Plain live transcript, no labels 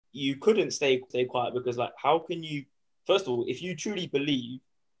you couldn't stay quiet because like how can you? First of all, if you truly believe,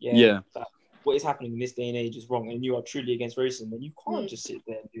 that what is happening in this day and age is wrong, and you are truly against racism, then you can't just sit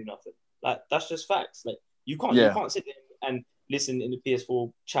there and do nothing. Like that's just facts. Like you can't sit there and listen in the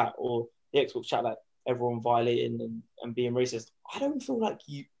PS4 chat or the Xbox chat like everyone violating and being racist. I don't feel like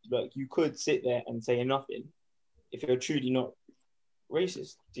you could sit there and say nothing if you're truly not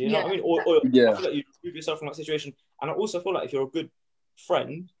racist. Do you know what I mean? Or I feel like you remove yourself from that situation. And I also feel like if you're a good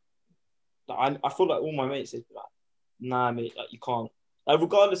friend, like I feel like all my mates is like, nah, mate, like you can't. Like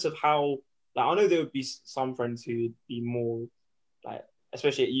regardless of how, like I know there would be some friends who would be more like,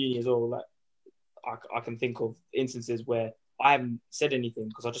 especially at uni as well. Like I can think of instances where I haven't said anything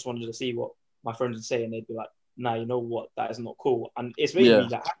because I just wanted to see what my friends would say, and they'd be like, "Nah, you know what? That is not cool." And it's made me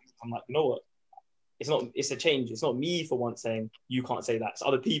like happy. I'm like, you know what? It's a change. It's not me for once saying you can't say that. It's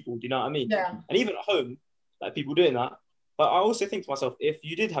other people. Do you know what I mean? Yeah. And even at home, like people doing that. But I also think to myself, if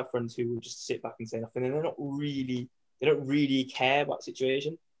you did have friends who would just sit back and say nothing, then they don't really care about the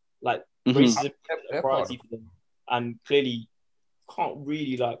situation. Like racism is a priority for them, and clearly can't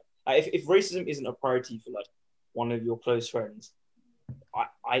really like if racism isn't a priority for like one of your close friends,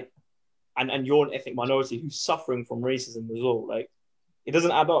 and you're an ethnic minority who's suffering from racism as well, like it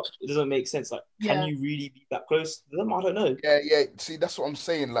doesn't add up. It doesn't make sense. Like, can you really be that close to them? I don't know. Yeah. See, that's what I'm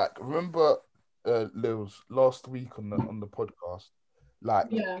saying. Like, remember, Lils, last week on the podcast, like,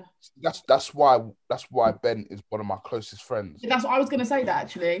 that's why Ben is one of my closest friends. That's what I was gonna say. That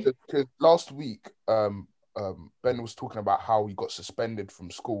actually, because last week, Ben was talking about how he got suspended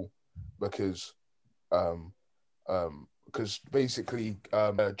from school because basically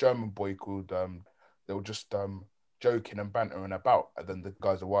a German boy called they were just joking and bantering about, and then the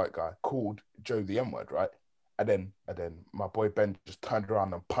guy's a white guy called Joe the N-word, right? And then my boy Ben just turned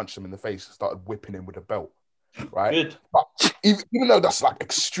around and punched him in the face and started whipping him with a belt, right? Good. But even though that's like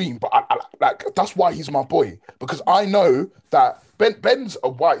extreme, but I like that's why he's my boy, because I know that Ben's a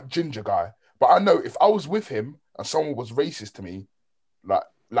white ginger guy, but I know if I was with him and someone was racist to me, like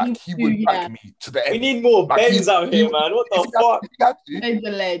he would back me to the end. We need more Bens out here, man. What the fuck?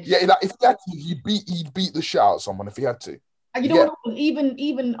 The ledge. Yeah, like if he had to, he'd beat the shit out of someone if he had to. And you know what?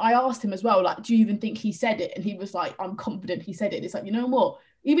 Even I asked him as well, like, do you even think he said it? And he was like, I'm confident he said it. It's like, you know what?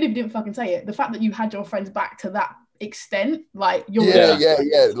 Even if you didn't fucking say it, the fact that you had your friends back to that extent, like you're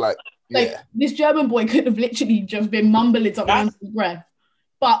like this German boy could have literally just been mumbling something under his breath.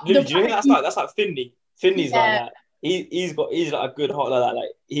 But dude, do you think that's like Finley? Finley's like that. He's like a good heart like that. Like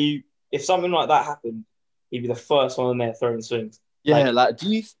if something like that happened, he'd be the first one in there throwing swings. Do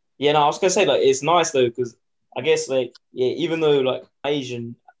you? Yeah, no, I was gonna say like it's nice though because I guess like even though like my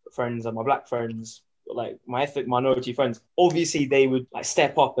Asian friends and my black friends, like my ethnic minority friends, obviously they would like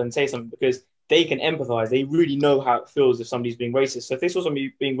step up and say something because they can empathize. They really know how it feels if somebody's being racist. So if they saw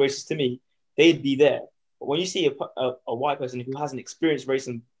somebody being racist to me, they'd be there. But when you see a white person who hasn't experienced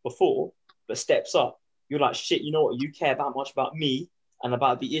racism before but steps up, you're like, shit, you know what? You care that much about me and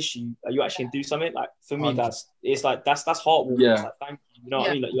about the issue that you actually can do something. Like for me, that's heartwarming. Yeah. It's like, thank you. You know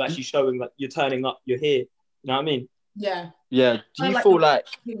what I mean? Like you're actually showing like you're turning up, you're here. You know what I mean? Yeah. Yeah. Do you feel like?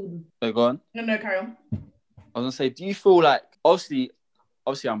 Oh, go on. No, carry on. I was gonna say, do you feel like obviously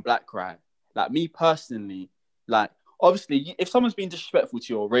I'm black, right? Like me personally, like obviously if someone's being disrespectful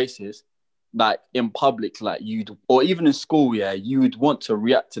to you or racist, like in public, like or even in school, you would want to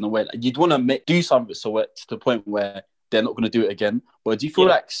react in a way, like you'd want to do something so to the point where they're not going to do it again. But do you feel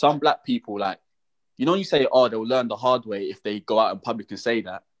like some black people, like, you know, you say, oh, they'll learn the hard way if they go out in public and say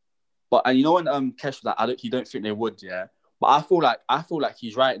that. But and you know when Kesh was like, he don't think they would, yeah. But I feel like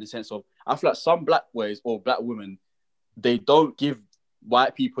he's right in the sense of I feel like some black boys or black women, they don't give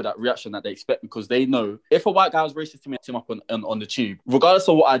white people that reaction that they expect because they know if a white guy was racist to me, him up on the tube, regardless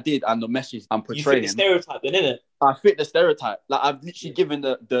of what I did and the message I'm portraying. You fit the stereotype, then, innit? I fit the stereotype. Like I've literally given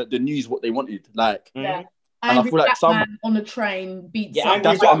the news what they wanted. Like, yeah. And I feel like some man on the train beats. Yeah, up.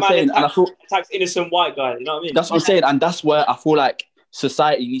 that's what I'm saying. And I feel attacks innocent white guy. You know what I mean? That's what I'm saying, and that's where I feel like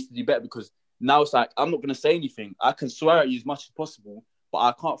society needs to do better because now it's like I'm not gonna say anything. I can swear at you as much as possible, but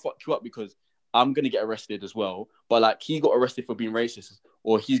I can't fuck you up because I'm gonna get arrested as well. But like he got arrested for being racist,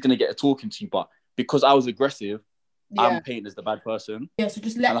 or he's gonna get a talking to. But because I was aggressive, I'm painted as the bad person. Yeah, so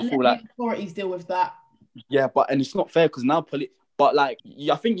just let the authorities deal with that. Yeah, and it's not fair because now But like,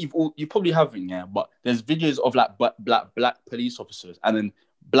 I think you probably haven't, yeah. But there's videos of like black police officers and then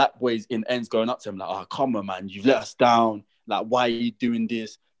black boys in ends going up to them like, "Oh, come on, man, you've let us down. Like, why are you doing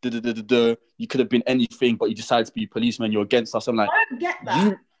this? You could have been anything, but you decided to be a policeman. You're against us." I'm like, I don't get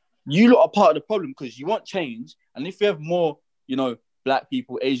that. You lot are part of the problem because you want change, and if you have more, black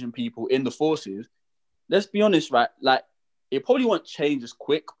people, Asian people in the forces, let's be honest, right? Like, it probably won't change as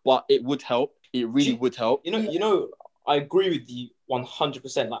quick, but it would help. It really would help. You know, I agree with you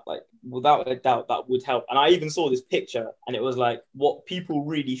 100%. Like without a doubt, that would help. And I even saw this picture, and it was like what people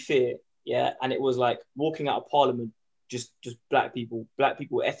really fear. Yeah, and it was like walking out of Parliament, just black people,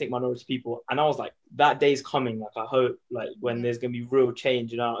 ethnic minority people, and I was like, that day's coming. Like I hope, like when there's gonna be real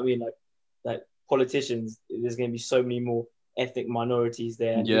change. You know what I mean? Like politicians, there's gonna be so many more ethnic minorities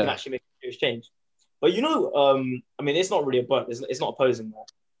there, and we can actually make a serious change. But you know, I mean, it's not really a but. It's not opposing that.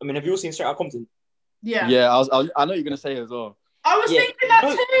 I mean, have you all seen Straight Outta Compton? Yeah. Yeah, I know you're gonna say it as well. I was thinking that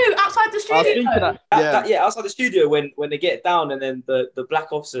too, outside the studio. I was thinking that, outside the studio when they get down and then the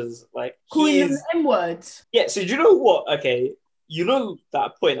black officers like calling them N-words. Yeah, so do you know what? Okay, you know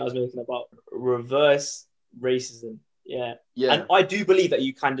that point I was making about reverse racism. Yeah. And I do believe that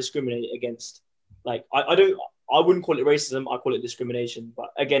you can discriminate against, like, I wouldn't call it racism, I call it discrimination.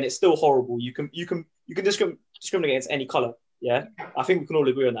 But again, it's still horrible. You can discriminate against any color. Yeah. I think we can all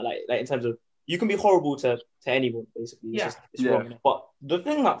agree on that. Like in terms of, you can be horrible to anyone, basically. It's wrong. But the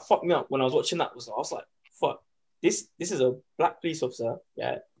thing that fucked me up when I was watching that was I was like, fuck, this is a black police officer,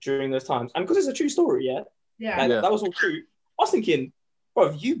 during those times. And because it's a true story, that was all true. I was thinking,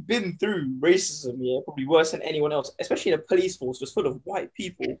 bro, you've been through racism, probably worse than anyone else, especially in a police force was full of white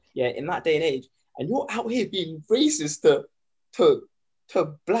people, in that day and age. And you're out here being racist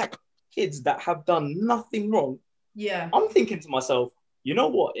to black kids that have done nothing wrong. Yeah. I'm thinking to myself, you know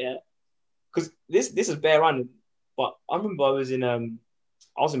what, because this is bare random, but I remember I was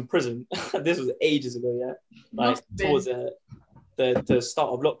in prison. This was ages ago, like towards the start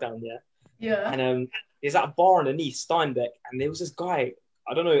of lockdown, and there's that bar underneath Steinbeck, and there was this guy.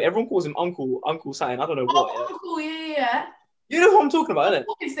 I don't know. Everyone calls him Uncle something. I don't know what. Uncle, yeah. You know who I'm talking about, innit?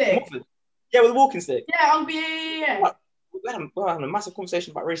 Walking stick. Yeah, with a walking stick. Yeah, Uncle, yeah. We're having a massive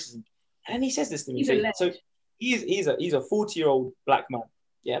conversation about racism, and then he says this to me. So he's a 40-year-old black man.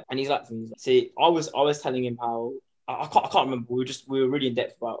 Yeah, and he's like to me, see, I was telling him how I can't remember. We were really in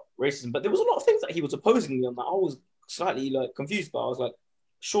depth about racism, but there was a lot of things that he was opposing me on that I was slightly like confused by. I was like,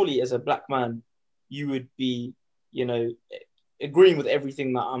 surely as a black man, you would be, agreeing with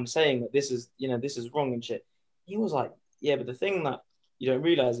everything that I'm saying, that this is wrong and shit. He was like, yeah, but the thing that you don't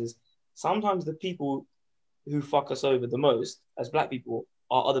realize is sometimes the people who fuck us over the most as black people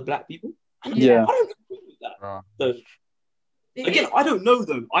are other black people. And I don't agree with that. So, again, I don't know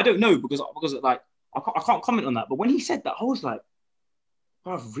though. I don't know because like I can't comment on that. But when he said that, I was like,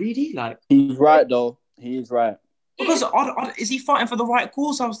 "Oh, really?" Like, he's right though. He is right. Because is he fighting for the right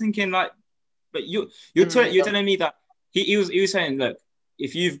cause? I was thinking like, but you're telling me that he was saying, look,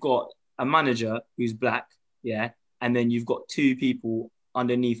 if you've got a manager who's black, and then you've got two people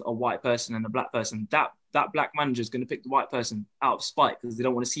underneath a white person and a black person, that black manager is going to pick the white person out of spite because they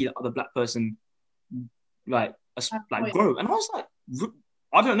don't want to see that other black person like grow. And I was like,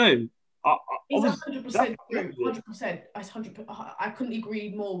 I don't know. He's 100% true. 100%. I couldn't agree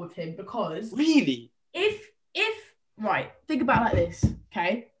more with him because really, if right, think about it like this,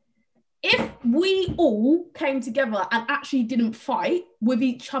 okay? If we all came together and actually didn't fight with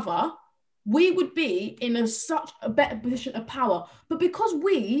each other, we would be in such a better position of power. But because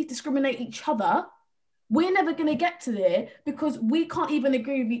we discriminate each other, we're never going to get to there because we can't even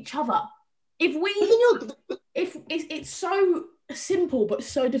agree with each other. If it's so simple but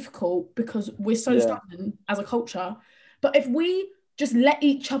so difficult because we're so stubborn as a culture. But if we just let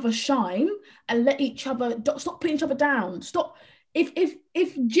each other shine and let each other stop putting each other down, stop.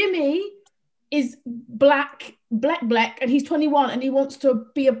 If Jimmy is black, and he's 21 and he wants to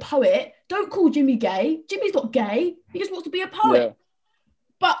be a poet, don't call Jimmy gay. Jimmy's not gay. He just wants to be a poet. Yeah.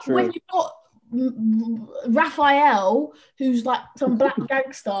 But when you've got Raphael, who's like some black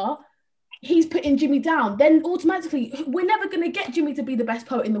gangster, he's putting Jimmy down, then automatically we're never going to get Jimmy to be the best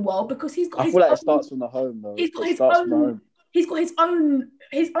poet in the world because he's got I feel like it starts from the home though. He's got his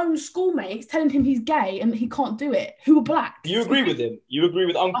own schoolmates telling him he's gay and he can't do it, who are black. Do you agree with him? You agree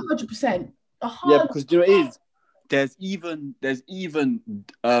with Uncle? 100%. Yeah, because do you know what it is? There's even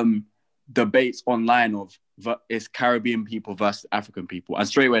debates online of it's Caribbean people versus African people, and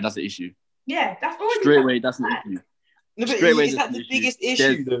straight away that's the issue. Yeah, that's already straight away that's an issue. No, but is that the biggest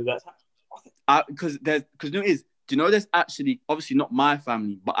issue though? Because you know what it is? Do you know there's actually obviously not my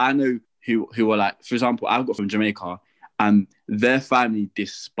family, but I know who are like, for example, I've got from Jamaica, and their family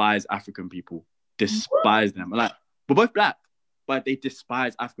despise African people, despise them. Like we're both black, but they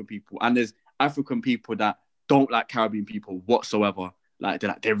despise African people, and there's African people that don't like Caribbean people whatsoever. Like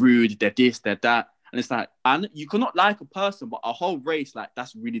they're rude, they're this, they're that. And it's like, and you cannot like a person, but a whole race, like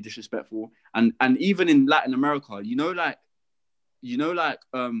that's really disrespectful. And even in Latin America,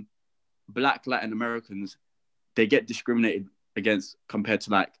 black Latin Americans, they get discriminated against compared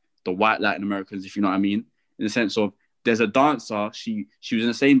to like the white Latin Americans, if you know what I mean, in the sense of there's a dancer, she was in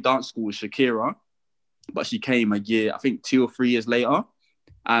the same dance school as Shakira, but she came a year, I think 2 or 3 years later.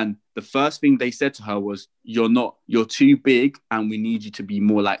 And the first thing they said to her was, you're too big and we need you to be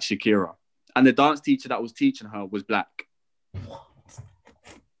more like Shakira. And the dance teacher that was teaching her was black.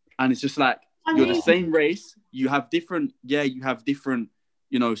 And it's just like, you're the same race, you have different, you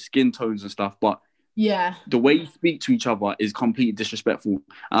know, skin tones and stuff, but the way you speak to each other is completely disrespectful.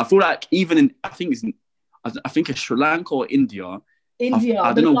 And I feel like even in, I think it's Sri Lanka or India.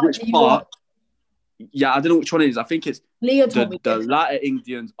 I don't know which part. Yeah, I don't know which one it is. I think it's the lighter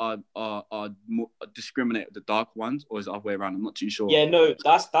Indians are more discriminate with the dark ones, or is it the other way around? I'm not too sure. Yeah, no,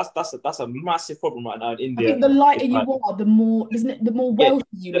 that's a massive problem right now in India. I think the lighter you are, the more, isn't it? The more wealthy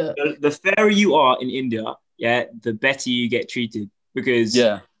you look. The fairer you are in India, the better you get treated, because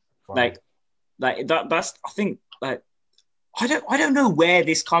like that's I think like I don't know where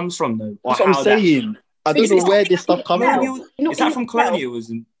this comes from though. That's what I'm saying. I don't know where this stuff comes from. Is that from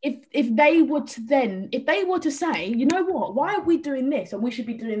colonialism? If they were to say, you know what, why are we doing this and we should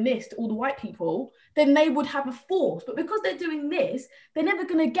be doing this to all the white people, then they would have a force. But because they're doing this, they're never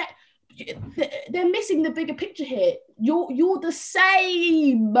going to get. They're missing the bigger picture here. You're the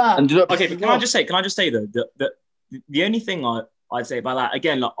same. Okay, but can I just say though that the only thing I'd say about that,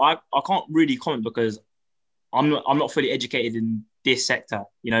 again, like I can't really comment because I'm not fully educated in this sector.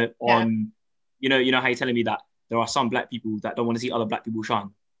 You know, on you know how you're telling me that there are some black people that don't want to see other black people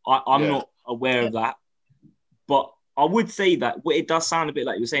shine. I'm not aware of that, but I would say that it does sound a bit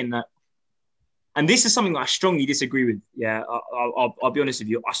like you're saying that, and this is something that I strongly disagree with. Yeah, I'll be honest with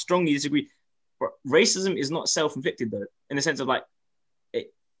you. I strongly disagree. But racism is not self-inflicted though, in the sense of like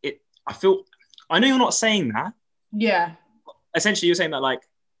it. I know you're not saying that. Yeah. Essentially, you're saying that like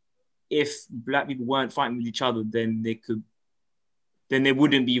if black people weren't fighting with each other, then there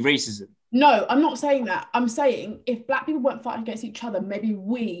wouldn't be racism. No, I'm not saying that. I'm saying if black people weren't fighting against each other, maybe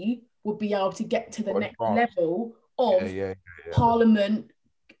we would be able to get to the next level of parliament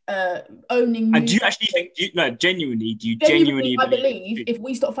owning. And do you actually think? Genuinely, do you genuinely I believe if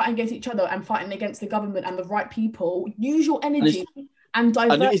we stop fighting against each other and fighting against the government and the right people, use your energy and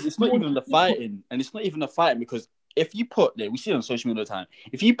divert. It's not even the fighting, and it's not even the fighting because if you put, we see it on social media all the time.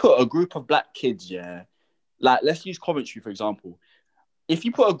 If you put a group of black kids, like let's use Coventry for example. If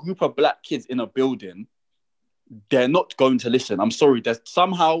you put a group of black kids in a building, they're not going to listen. I'm sorry.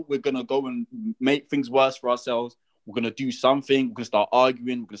 Somehow we're going to go and make things worse for ourselves. We're going to do something. We're going to start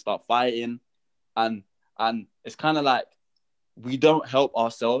arguing. We're going to start fighting. And it's kind of like we don't help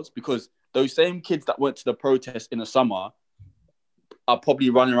ourselves because those same kids that went to the protest in the summer are probably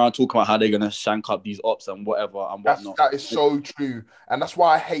running around talking about how they're going to shank up these ops and whatever and whatnot. That is so true. And that's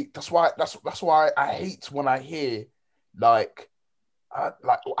why I hate, that's why I hate when I hear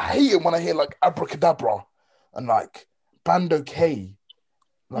I hate it when I hear like abracadabra and like Bando K,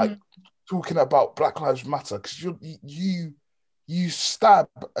 like talking about Black Lives Matter because you stab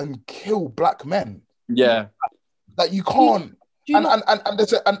and kill black men. Yeah, that you can't. And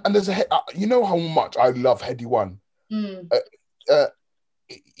there's a you know how much I love Heady One.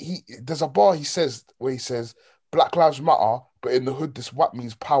 There's a bar he says Black Lives Matter, but in the hood this what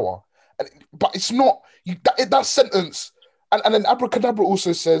means power. But it's not that sentence. And then Abracadabra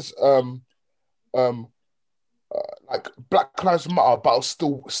also says, like Black Lives Matter, but I'll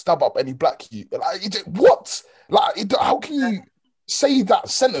still stab up any black youth. Like, what? Like, how can you say that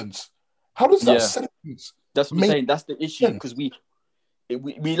sentence? How does that sentence? That's what I'm saying. That's the issue because we do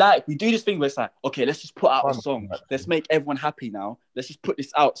this thing where it's like, okay, let's just put out a song. Let's make everyone happy now. Let's just put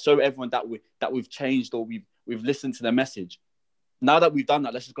this out, show everyone that we've changed or we've listened to the message. Now that we've done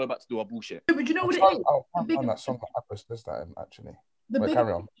that, let's just go back to do our bullshit. But you know what it is? I'll find that song that Apple does that in, actually.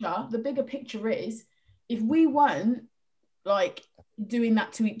 The bigger picture is, if we weren't like doing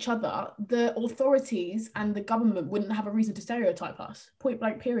that to each other, the authorities and the government wouldn't have a reason to stereotype us. Point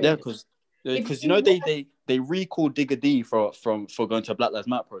blank, period. Yeah, because you know they recalled Digger D for going to a Black Lives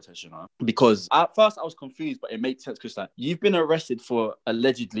Matter protest, you know. Because at first I was confused, but it made sense because like you've been arrested for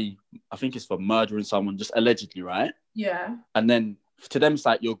allegedly, I think it's for murdering someone, just allegedly, right? Yeah. And then to them it's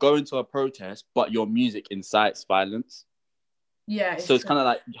like you're going to a protest, but your music incites violence. Yeah. So it's kind of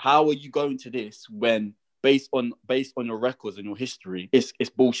like, how are you going to this when based on your records and your history, it's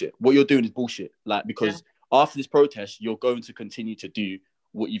bullshit. What you're doing is bullshit. Like because after this protest, you're going to continue to do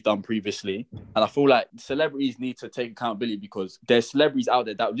what you've done previously. And I feel like celebrities need to take accountability because there's celebrities out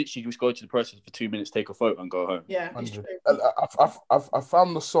there that literally just go to the protest for 2 minutes, take a photo and go home. Yeah. I've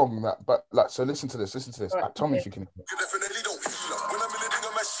found the song that, but like, so listen to this. Right, Tommy, if you can. You definitely don't feel her. When I'm in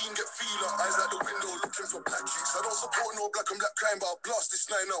a machine, get feeler. Eyes out the window looking for black chicks.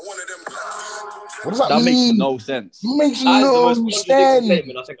 What does that That mean? makes no sense. It makes That is the no most contradicting sense.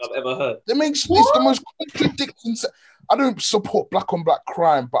 statement I think I've ever heard. It's the most contradicting. I don't support black on black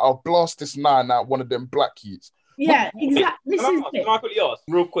crime, but I'll blast this 9 out one of them black youths. Yeah, exactly. Can I quickly ask,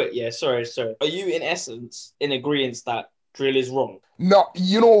 real quick? Yeah, sorry. Are you in essence in agreement that drill is wrong? No,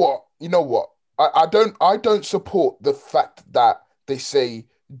 you know what? I don't support the fact that they say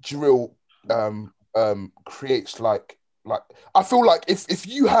drill creates like I feel like if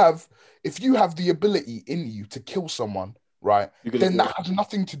you have the ability in you to kill someone, right, then that has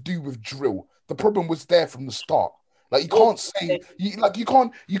nothing to do with drill. The problem was there from the start. Like you can't say you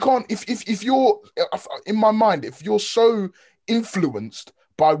can't if you're in my mind, if you're so influenced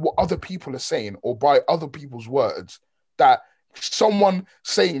by what other people are saying or by other people's words that someone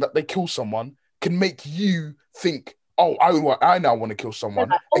saying that they kill someone can make you think, oh, I now want to kill someone.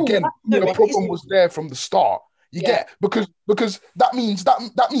 Like, again, the problem was there from the start. You get because that means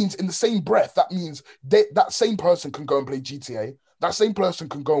in the same breath that means that same person can go and play GTA. That same person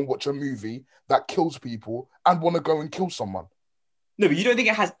can go and watch a movie that kills people and want to go and kill someone. No, but you don't think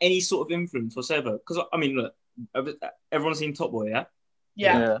it has any sort of influence whatsoever? Because I mean, look, everyone's seen Top Boy, yeah?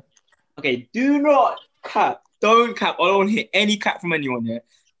 Yeah. Okay, do not cap. Don't cap. I don't want to hear any cap from anyone, yeah?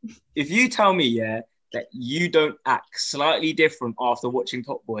 If you tell me, yeah, that you don't act slightly different after watching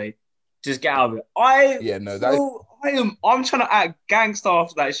Top Boy, just get out of it. I'm trying to act gangster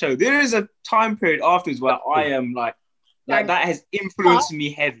after that show. There is a time period afterwards where I am like that has influenced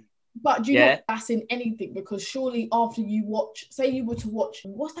me heavy. But do you know that's in anything? Because surely after you watch, say you were to watch,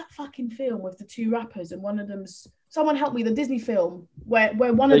 what's that fucking film with the 2 rappers and one of them's, someone help me, the Disney film where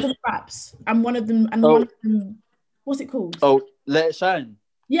one of them raps and one of them, what's it called? Oh, Let It Shine.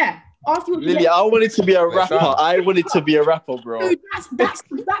 Yeah. After Lily, I wanted to be a rapper. I wanted to be a rapper, bro. Dude,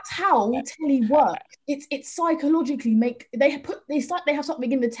 that's how telly works. It's psychologically they have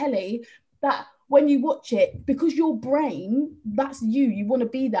something in the telly that when you watch it, because your brain, that's you want to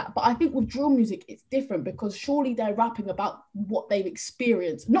be that. But I think with drill music, it's different because surely they're rapping about what they've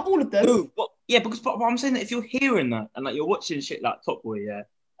experienced. Not all of them. No, because I'm saying that if you're hearing that and like you're watching shit like Top Boy, yeah,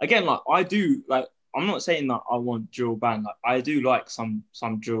 again, like I do, like I'm not saying that I want drill band. Like I do like some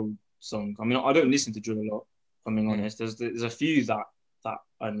drill songs. I mean, I don't listen to drill a lot, if I'm being honest. There's a few that I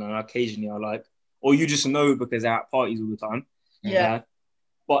don't know, occasionally I like, or you just know because they're at parties all the time. Yeah.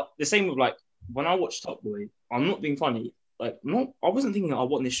 But the same with like when I watch Top Boy, I'm not being funny. Like, I wasn't thinking I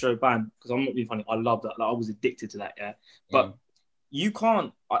want this show banned because I'm not being funny. I love that. Like, I was addicted to that. Yeah, but you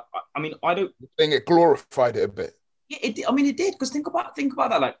can't. I mean, I don't think it glorified it a bit. Yeah, it did. Because think about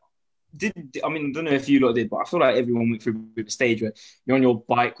that. Like, I don't know if you lot did, but I feel like everyone went through the stage where you're on your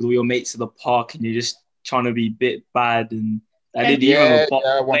bike with all your mates at the park and you're just trying to be a bit bad and did you have a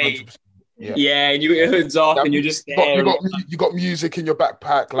 100%. Yeah, and you got your hoods off and you're just there. You got music in your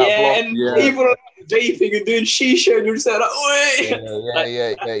backpack. Like, people are vaping and doing shisha and you're just like, oi!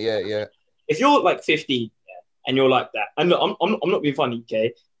 Yeah. If you're like 15 and you're like that, and look, I'm not being funny,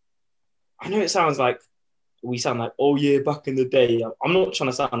 okay? I know it sounds like we sound like, oh yeah, back in the day. I'm not trying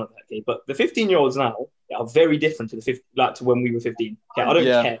to sound like that, okay? But the 15-year-olds now are very different to when we were 15. Okay, I don't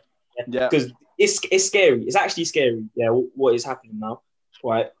care. Because it's scary. It's actually scary, what is happening now,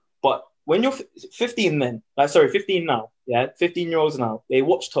 right? But when you're 15 now, 15-year-olds now, they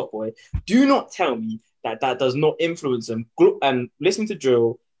watch Top Boy. Do not tell me that does not influence them. And listening to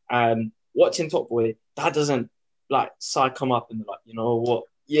drill and watching Top Boy, that doesn't like psych them up and like, you know what?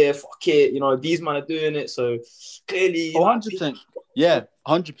 Yeah, fuck it. You know, these men are doing it, so clearly. 100%. Yeah,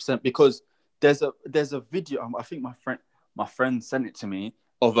 100%. Because there's a video. I think my friend sent it to me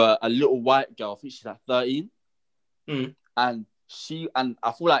of a little white girl. I think she's like 13, and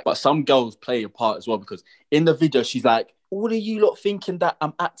I feel like, but some girls play a part as well because in the video she's like, "What are you lot thinking that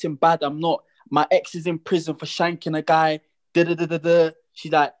I'm acting bad? I'm not. My ex is in prison for shanking a guy."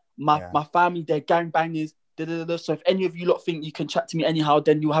 She's like, my family, they're gangbangers. So if any of you lot think you can chat to me anyhow,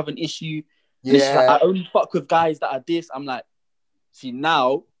 then you'll have an issue. Yeah. She's like, I only fuck with guys that are this. I'm like, see,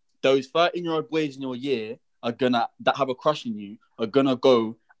 now those 13-year-old boys in your year that have a crush on you are gonna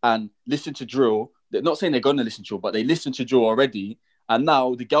go and listen to drill. They're not saying they're gonna listen to drill, but they listen to drill already. And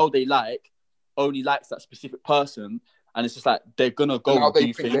now the girl they like only likes that specific person, and it's just like they're gonna go. Now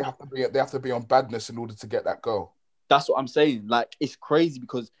they think they have to be on badness in order to get that girl. That's what I'm saying. Like, it's crazy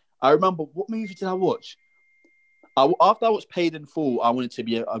because I remember, what movie did I watch? After I watched Paid in Full, I wanted to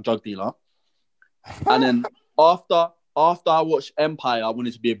be a drug dealer. And then after I watched Empire, I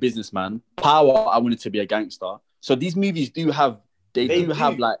wanted to be a businessman. Power, I wanted to be a gangster. So these movies do have, but the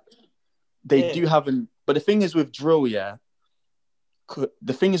thing is with drill, that's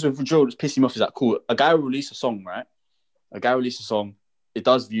pissing me off is that, cool, a guy will release a song, right? A guy releases a song, it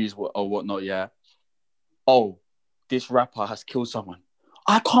does views or whatnot, yeah. Oh, this rapper has killed someone.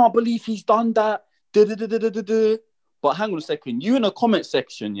 I can't believe he's done that. But hang on a second. You in the comment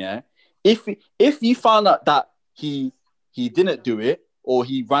section, yeah. If you found out that he didn't do it, or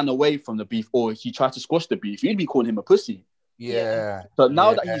he ran away from the beef, or he tried to squash the beef, you'd be calling him a pussy. Yeah. But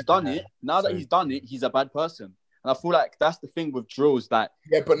now that he's done it, he's a bad person. And I feel like that's the thing with drills that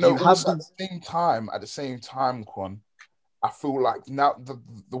but no, also at the same time, Kwon, I feel like now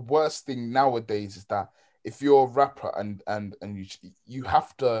the worst thing nowadays is that if you're a rapper and you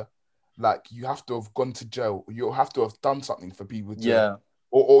have to have gone to jail, you have to have done something for people to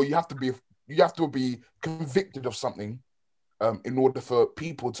or you have to be convicted of something in order for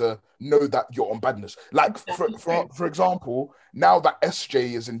people to know that you're on badness. Like for example, now that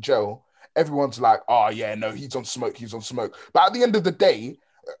SJ is in jail, everyone's like, oh yeah, no, he's on smoke. But at the end of the day,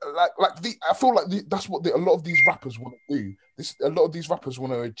 I feel like that's what a lot of these rappers want to do. A lot of these rappers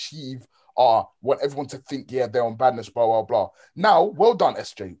want to achieve. Want everyone to think, yeah, they're on badness, blah blah blah. Now, well done,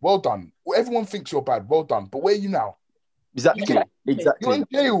 SJ, well done. Everyone thinks you're bad, well done. But where are you now? Exactly. You're in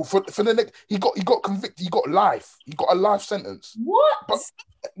jail for the next. He got convicted. He got life. He got a life sentence. What? But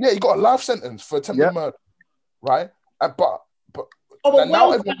yeah, he got a life sentence for attempted murder, right? But now everyone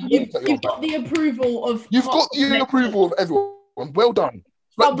knows that you've got the approval of. You've got the approval of everyone. Well done.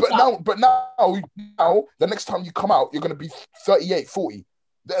 But now, the next time you come out, you're going to be 38, 40.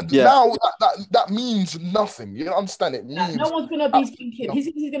 Now that means nothing. You don't understand it. Means no one's going to be thinking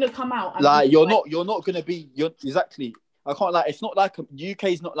he's going to come out. And like you're not going to be. Exactly. I can't it's not like UK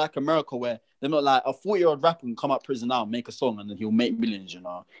is not like America where they're not like a 40-year-old rapper can come out of prison now and make a song and then he'll make millions. You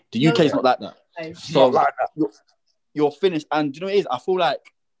know, the UK is not like that. It's not like that. You're finished, and do you know what it is? I feel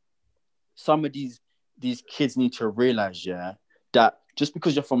like some of these kids need to realize, that just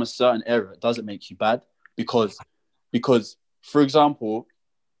because you're from a certain era doesn't make you bad. Because, for example,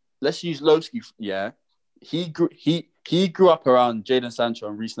 let's use Lowski. Yeah, he grew up around Jadon Sancho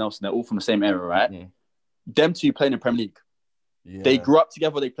and Reece Nelson. They're all from the same era, right? Yeah. Them two playing in the Premier League. Yeah. They grew up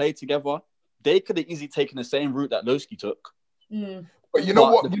together. They played together. They could have easily taken the same route that Lowski took. Mm. But you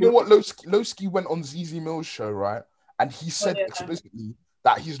know what? Lowski went on ZZ Mill's show, right? And he said explicitly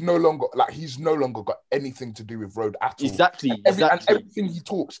that he's no longer got anything to do with road at all. Exactly. And everything he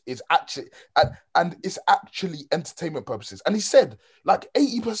talks is actually and it's actually entertainment purposes. And he said like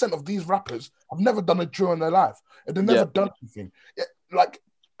 80% of these rappers have never done a drill in their life. And they've never done anything.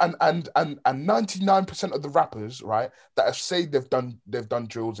 And 99% of the rappers, right, that have said they've done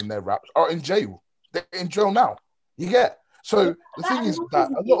drills in their raps are in jail. They're in jail now. You get. So the thing is that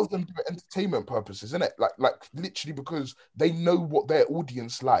a lot of them do it entertainment purposes, isn't it? Like literally because they know what their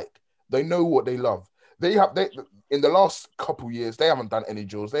audience like. They know what they love. They in the last couple years they haven't done any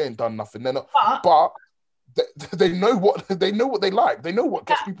drills. They ain't done nothing. They're not. But they know what they like. They know what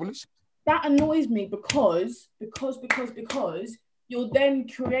gets people listening. That annoys me because you're then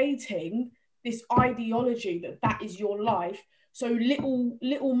creating this ideology that is your life. So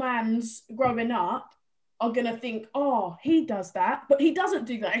little man's growing up are gonna think, oh, he does that, but he doesn't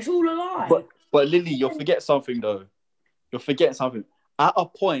do that. It's all a lie. But Lily, you'll forget something though. You're forgetting something. At a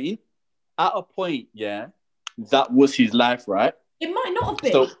point, yeah, that was his life, right? It might not have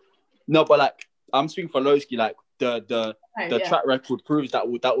been. So, no, but like I'm speaking for Lowski, like the track record proves that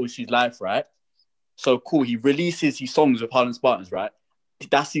was his life, right? So cool. He releases his songs with Harlem Spartans, right?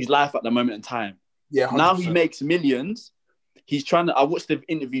 That's his life at the moment in time. Yeah. 100%. Now he makes millions. He's trying to. I watched the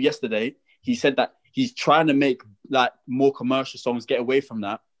interview yesterday. He said that he's trying to make like more commercial songs, get away from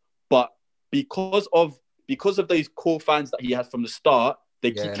that. But because of those core fans that he has from the start,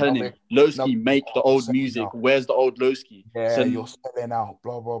 they keep telling him, Lowski, make the old music. Where's the old Lowski? Yeah, so, you're selling out,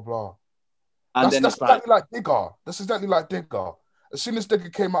 blah, blah, blah. And that's exactly like Digger. That's exactly like Digger. As soon as Digger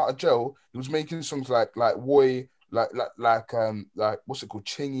came out of jail, he was making songs like Woy, like what's it called,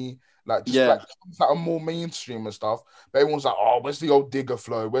 Chingy, like songs that are more mainstream and stuff. But everyone's like, oh, where's the old Digger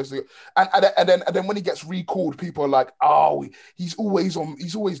flow? Where's the and then when he gets recalled, people are like, oh, he's always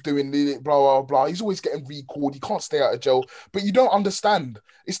doing it, blah blah blah. He's always getting recalled. He can't stay out of jail. But you don't understand.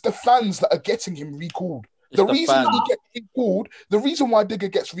 It's the fans that are getting him recalled. The reason he gets recalled, the reason why Digger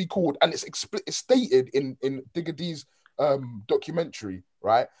gets recalled, and it's stated in Digger D's documentary,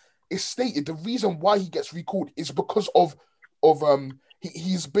 right? It's stated the reason why he gets recalled is because of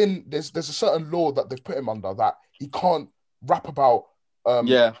he's been there's a certain law that they've put him under that he can't rap about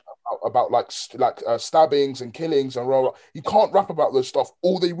like stabbings and killings and rah, rah. He can't rap about those stuff,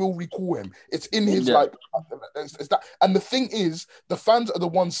 or they will recall him. It's in his like it's that. And the thing is, the fans are the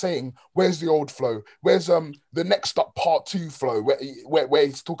ones saying, "Where's the old flow? Where's the next up part 2 flow?" Where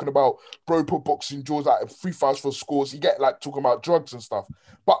he's talking about bro put boxing jaws out 3 fouls for scores. You get like talking about drugs and stuff,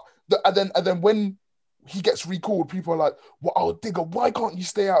 but and then when he gets recalled, people are like, "Well, oh, Digger, why can't you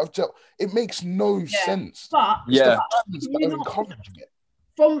stay out of jail?" It makes no sense. But it's the fans that are encouraging it.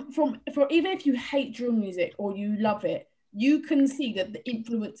 From even if you hate drill music or you love it, you can see that the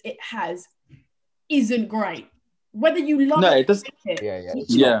influence it has isn't great. Whether you love it or hate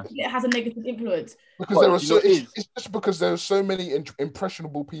it, it has a negative influence. Because it's just because there are so many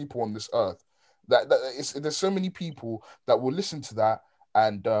impressionable people on this earth that there's so many people that will listen to that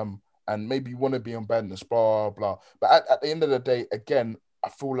and maybe want to be on badness, blah, blah. But at the end of the day, again, I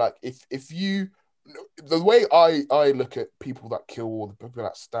feel like if you, the way I look at people that kill or the people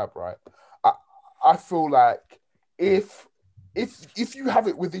that stab, right? I feel like if you have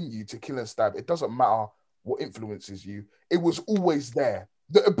it within you to kill and stab, it doesn't matter what influences you. It was always there.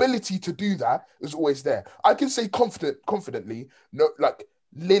 The ability to do that is always there. I can say confidently, no, like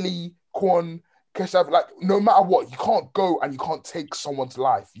Lily, Kwon, Keshav, like no matter what, you can't go and you can't take someone's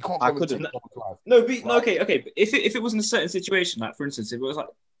life. You can't go and take someone's life. No, okay. But if it was in a certain situation, like for instance, if it was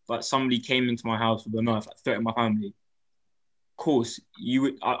like somebody came into my house with a knife, like threatened my family, of course you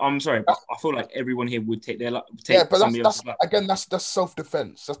would. I'm sorry, but I feel like everyone here would take their life. But that's again, that's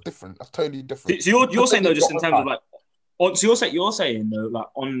self-defense. That's different. That's totally different. So you're saying though, just in terms of like, so you're saying though, like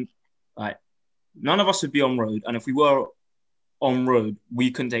on like none of us would be on road, and if we were on road,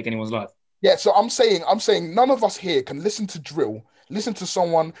 we couldn't take anyone's life. Yeah, so I'm saying none of us here can listen to drill, listen to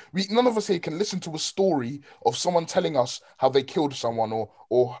someone. None of us here can listen to a story of someone telling us how they killed someone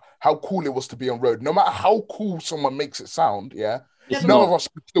or how cool it was to be on road. No matter how cool someone makes it sound, none of us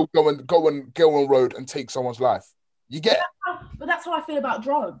can still go on road and take someone's life. You get it? But that's how I feel about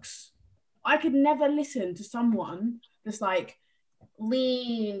drugs. I could never listen to someone that's like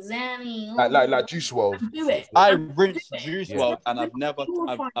lean, Zanny, like Juice WRLD. Do it. I rinsed Juice WRLD and I've never.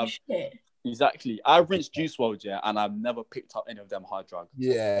 Exactly. I rinsed Juice WRLD, and I've never picked up any of them hard drugs.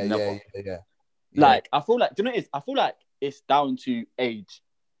 Yeah. Like, I feel like, do you know what it is? I feel like it's down to age.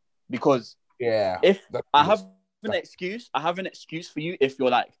 Because if I have an excuse for you if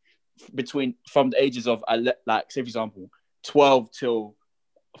you're like from the ages of like, say for example, 12 till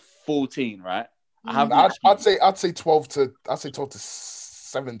 14, right? I'd say 12 to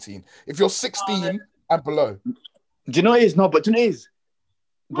 17. If you're 16 and below. Do you know what it is? No, but do you know what it is?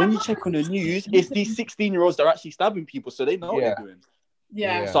 When you check on the news, it's these 16-year-olds that are actually stabbing people, so they know what they're doing.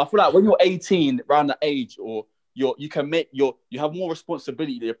 Yeah. So I feel like when you're 18, around that age, or you have more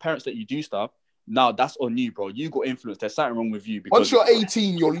responsibility to your parents that you do stuff. Now that's on you, bro. You got influence. There's something wrong with you. Because once you're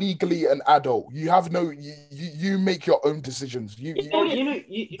 18, you're legally an adult. You have no. You make your own decisions. You say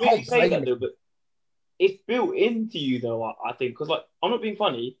that though, but it's built into you though. I think because like I'm not being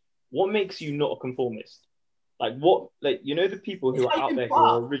funny. What makes you not a conformist? Like what, like the people who are out there who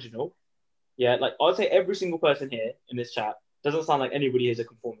are original, like I'd say every single person here in this chat doesn't sound like anybody is a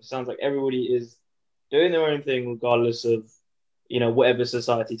conformist. It sounds like everybody is doing their own thing regardless of whatever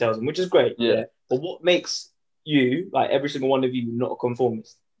society tells them, which is great. Yeah. But what makes you, like every single one of you, not a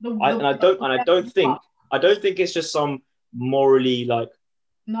conformist? I don't think it's just some morally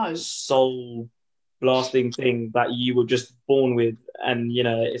soul blasting thing that you were just born with, and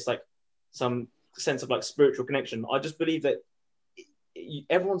it's like some sense of like spiritual connection. I just believe that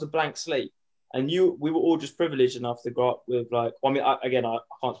everyone's a blank slate, and we were all just privileged enough to grow up with like. Well, I mean, I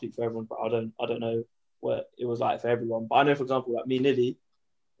can't speak for everyone, but I don't know what it was like for everyone. But I know, for example, like me and Lily,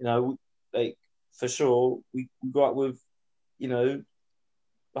 like for sure, we grew up with,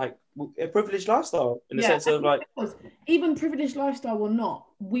 like a privileged lifestyle in the sense of like. Even privileged lifestyle or not,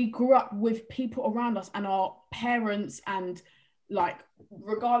 we grew up with people around us and our parents and. Like,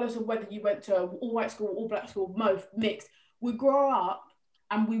 regardless of whether you went to all white school, all black school, both mixed, we grew up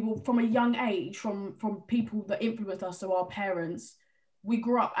and we were from a young age, from people that influenced us, so our parents, we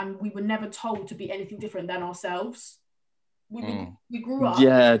grew up and we were never told to be anything different than ourselves. We grew up,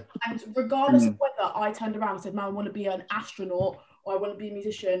 and regardless of whether I turned around and said, "Man, I want to be an astronaut," or "I want to be a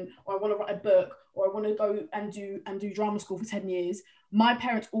musician," or "I want to write a book," or "I want to go and do drama school for 10 years," my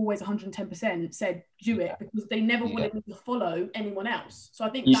parents always 110% said, "Do it," because they never wanted me to follow anyone else. So I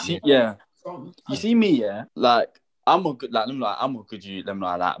think you see me, like I'm a good youth. I'm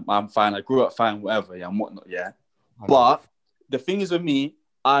like that. I'm fine. I grew up fine, whatever, and whatnot, But the thing is with me,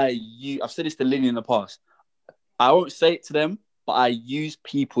 I've said this to Lily in the past. I won't say it to them, but I use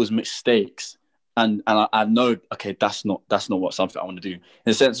people's mistakes, and I know, okay, that's not something I want to do. In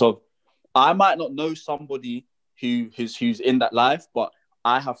the sense of, I might not know somebody who's in that life, but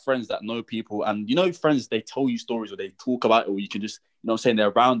I have friends that know people, and friends, they tell you stories or they talk about it, or you can just, what I'm saying, they're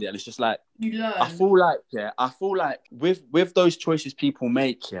around it, and it's just like you learn. I feel like with those choices people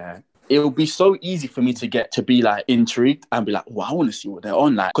make, it will be so easy for me to be like intrigued and be like, well, I want to see what they're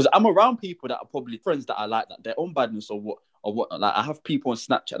on, like, because I'm around people that are probably friends that I like, that they're on badness or whatnot. Like, I have people on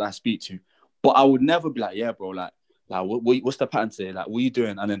Snapchat that I speak to, but I would never be like, yeah, bro, like what's the pattern today? Like, what are you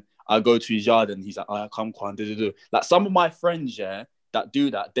doing? And then I go to his yard and he's like, oh, come, Kwan. Like, some of my friends, that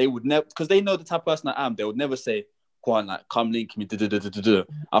do that, they would never, because they know the type of person I am, they would never say, Kwan, like, come link me.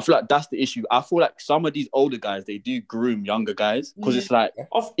 I feel like that's the issue. I feel like some of these older guys, they do groom younger guys, because it's like,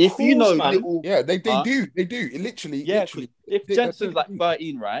 if you know, little, they do. It literally, if Jensen's like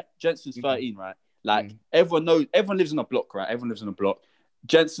 13, right? Jensen's 13, right? Like, everyone lives on a block, right? Everyone lives on a block.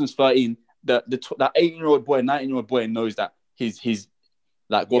 Jensen's 13. That 18-year-old boy, 19-year-old boy knows that his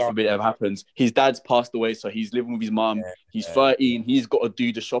like, God forbid it ever happens, his dad's passed away, so he's living with his mum. He's 13. He's got to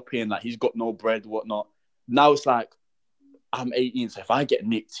do the shopping. Like, he's got no bread, whatnot. Now it's like, I'm 18, so if I get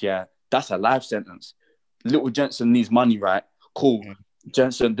nicked, that's a life sentence. Little Jensen needs money, right? Cool.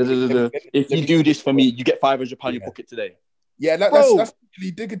 Jensen, if you do this for me, you get £500 in your pocket today. Yeah, that's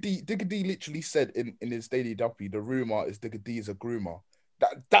literally Digger D literally said in his Daily Duppy, the rumor is Digger D is a groomer.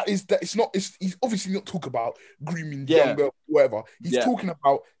 He's obviously not talking about grooming younger, whatever. He's talking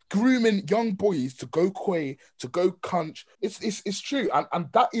about grooming young boys to go quay, to go cunch. It's true,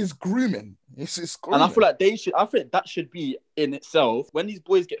 and that is grooming. It's grooming. And I feel like that should be in itself. When these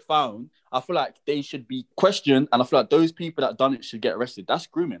boys get found, I feel like they should be questioned, and I feel like those people that done it should get arrested. That's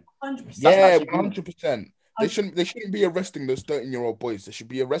grooming. 100%. Yeah, 100%. They shouldn't be arresting those 13-year-old boys. They should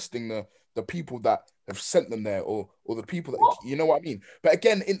be arresting the people that have sent them there, or the people that, you know what I mean. But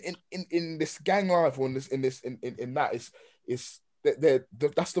again, in this gang life, or in that is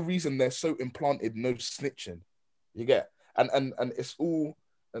that's the reason they're so implanted no snitching. You get, and it's all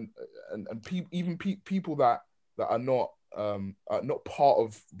and people that are not part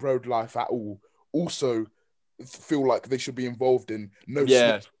of road life at all also feel like they should be involved in no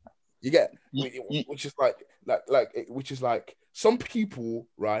snitching. You get, which is like some people,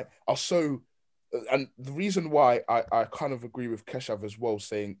 right, are so, and the reason why I kind of agree with Keshav as well,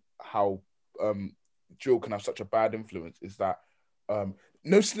 saying how Jill can have such a bad influence, is that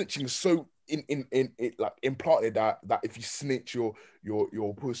no snitching is so in like implanted that if you snitch, you're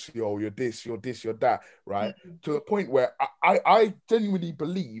pussy, or you're this, you're that, right? To the point where I genuinely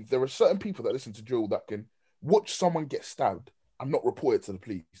believe there are certain people that listen to Jill that can watch someone get stabbed and not report it to the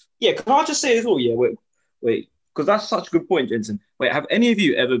police. Yeah, can I just say as well? Yeah, wait, because that's such a good point, Jensen. Wait, have any of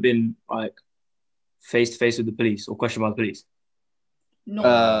you ever been like face to face with the police or questioned by the police? No.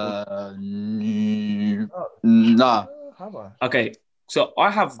 Nah. Have I? Okay, so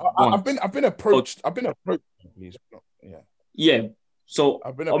I have. I've been approached. I've been approached. Yeah. So I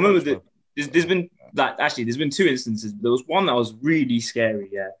remember there's been there's been two instances. There was one that was really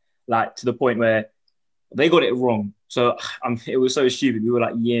scary. Yeah, like to the point where they got it wrong. So it was so stupid. We were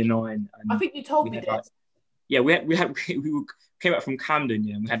like year 9. And I think you told me this. We came back from Camden.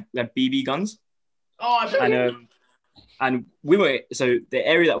 Yeah, and we had BB guns. Oh, I bet. And we were, so the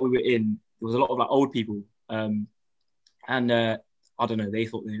area that we were in, there was a lot of like old people. And I don't know, they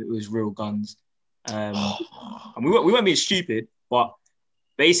thought it was real guns. And we weren't being stupid, but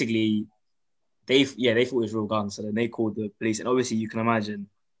basically they thought it was real guns. So then they called the police, and obviously you can imagine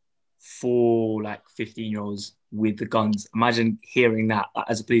 4 like 15-year-olds with the guns. Imagine hearing that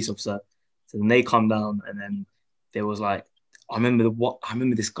as a police officer. So then they come down, and then there was like, I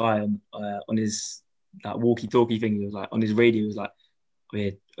remember this guy on his that walkie-talkie thing. He was like on his radio. He was like, "Oh,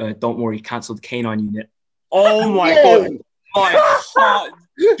 yeah, don't worry, cancel the K9 unit." Oh my god, my heart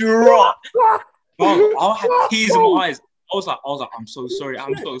dropped. I had tears in my eyes. I was like, I'm so sorry. I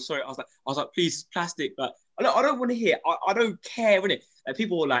was like, please, plastic. But I don't want to hear. I don't care, innit? Like,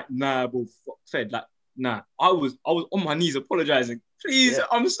 people were like, nah, bro, fed. Like, nah. I was on my knees apologizing. Please,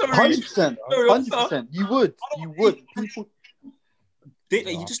 I'm sorry. 100%. You would.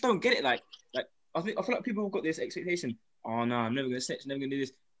 People, you just don't get it. Like I feel like people have got this expectation. Oh no, I'm never gonna snitch. Never gonna do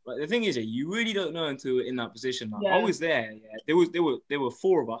this. But the thing is, you really don't know until you're in that position. Like, I was there. Yeah, there were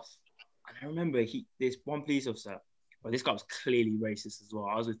 4 of us, and I remember this one police officer. Well, this guy was clearly racist as well.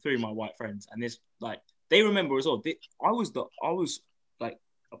 I was with 3 of my white friends, and this, like, they remember as well. I was like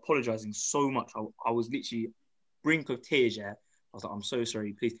apologizing so much. I was literally brink of tears. Yeah, I was like, I'm so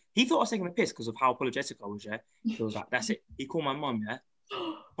sorry, please. He thought I was taking a piss because of how apologetic I was. Yeah, he was like, that's it. He called my mum. Yeah,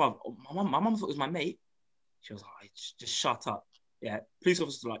 but my mum thought it was my mate. She was like, just shut up. Yeah, police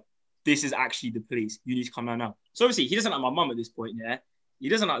officers were like, this is actually the police. You need to come down now. So obviously he doesn't like my mum at this point. Yeah, he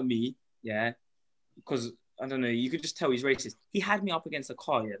doesn't like me. yeah, because I don't know, you could just tell he's racist. He had me up against a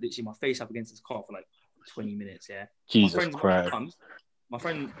car, yeah, literally my face up against his car for like 20 minutes, yeah. Jesus Christ. My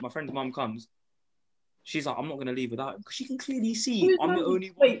friend's mum comes. She's like, I'm not gonna leave without him because she can clearly see I'm the only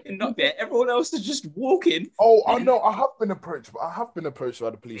one in up there. Everyone else is just walking. Oh, I know. I have been approached by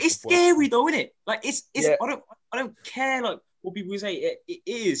the police. It's before. scary though, isn't it? Like it's Yeah. I don't care like what people say. It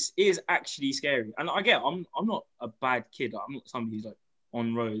is actually scary. And I get I'm not a bad kid. I'm not somebody who's like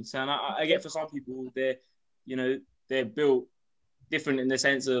on roads. And I get for some people they're built different in the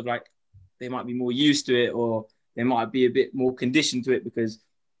sense of like they might be more used to it or they might be a bit more conditioned to it because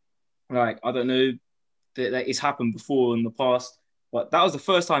like I don't know that it's happened before in the past, but that was the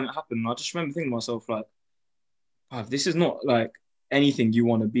first time it happened. And I just remember thinking to myself like, oh, this is not like anything you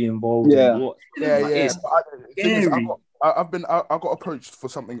want to be involved in. What? Yeah. The thing is, I got approached for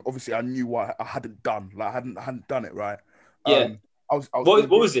something. Obviously, I knew what I hadn't done. Like I hadn't done it right. Yeah. What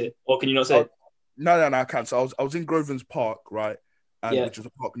was it? Or can you not say? No, I can't. So I was in Grosvenor Park, right, which is a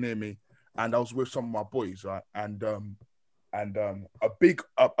park near me, and I was with some of my boys, right, and a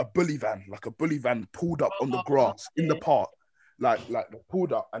bully van pulled up on the grass in the park, like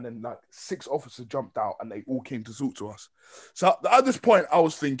pulled up, and then like 6 officers jumped out, and they all came to talk to us. So at this point, I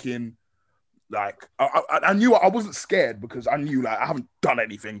was thinking, like, I knew I wasn't scared because I knew like I haven't done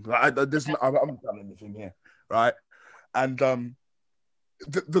anything. Like, I haven't done anything here, right? And the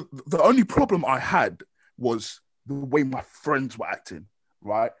only problem I had was the way my friends were acting,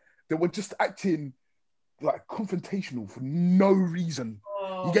 right? They were just acting like confrontational for no reason.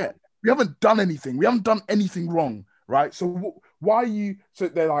 You get? We haven't done anything. We haven't done anything wrong, right? So why are you? So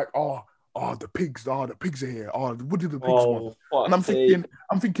they're like, oh, the pigs are here. Oh, what did the pigs want? And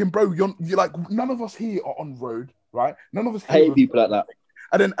I'm thinking, bro, you're like, none of us here are on road, right? None of us here hate people like that.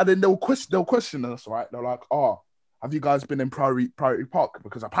 And then they'll question us, right? They're like, oh, have you guys been in Priory Park?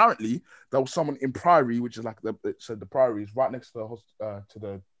 Because apparently there was someone in Priory, which is like the Priory is right next to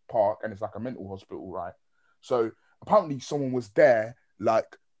the park, and it's like a mental hospital, right? So apparently someone was there,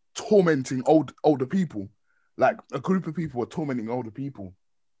 like tormenting older people, like a group of people were tormenting older people,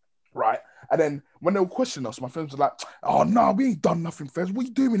 right? And then when they'll question us, my friends are like, "Oh no, we ain't done nothing, Fez. What are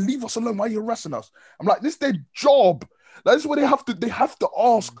you doing? Leave us alone. Why are you harassing us?" I'm like, "This is their job. That's what they have to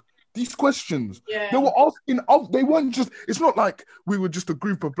ask these questions." Yeah. They were asking. They weren't just. It's not like we were just a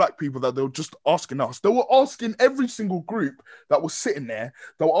group of black people that they were just asking us. They were asking every single group that was sitting there.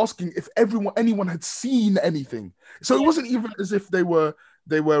 They were asking if anyone had seen anything. So it wasn't even as if they were.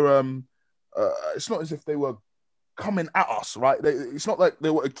 It's not as if they were coming at us, right? It's not like they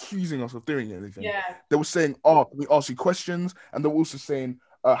were accusing us of doing anything. Yeah. They were saying, "Oh, can we ask you questions?" And they were also saying,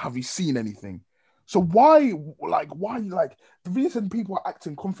 "Have you seen anything?" So why the reason people are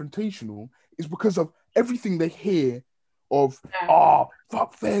acting confrontational is because of everything they hear of,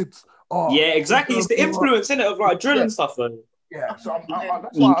 fuck feds. Yeah, exactly. It's the influence, isn't it, of like drilling stuff though. Yeah, so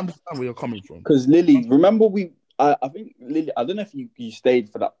that's why I understand where you're coming from. Because Lily, remember I think Lily, I don't know if you stayed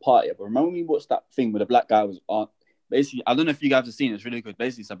for that party, but remember we watched that thing where the black guy was on. Basically, I don't know if you guys have seen it. It's really good.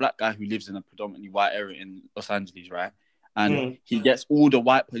 Basically, it's a black guy who lives in a predominantly white area in Los Angeles, right? And he gets all the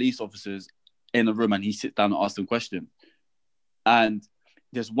white police officers in the room and he sits down and asks them questions. And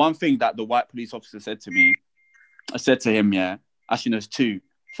there's one thing that the white police officer said to me. I said to him, actually there's two.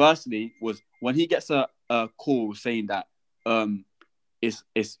 Firstly was when he gets a call saying that it's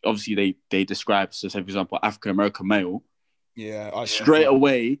obviously they describe, so say for example, African American male. Yeah. Straight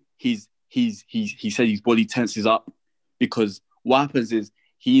away he said his body tenses up because what happens is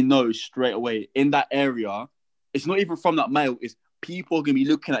he knows straight away in that area, it's not even from that male, it's people are gonna be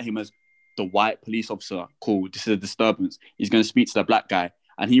looking at him as the white police officer. Cool, this is a disturbance. He's gonna speak to the black guy.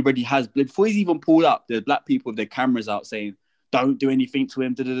 And he already has, before he's even pulled up, there's black people with their cameras out saying, don't do anything to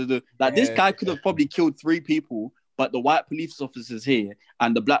him. Like this guy could have probably killed 3 people, but the white police officers here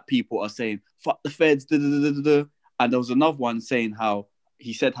and the black people are saying, fuck the feds. And there was another one saying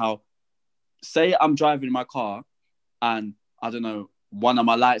say I'm driving my car and I don't know, one of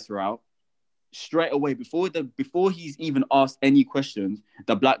my lights are out. Straight away, before he's even asked any questions,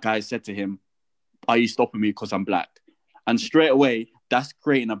 the black guy said to him, are you stopping me because I'm black? And straight away, that's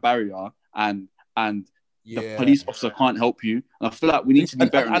creating a barrier and the police officer can't help you. And I feel like we need to be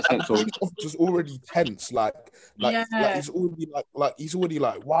better in the sense of... The officer's already tense, like he's already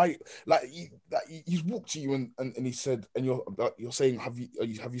like, why? He's walked to you and he said, and you're saying, have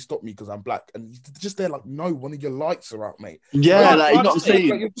you stopped me because I'm black? And he's just there like, no, one of your lights are out, mate. Yeah, like you know what I'm saying?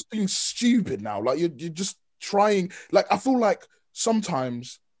 Like, you're just being stupid now. Like you're just trying. Like I feel like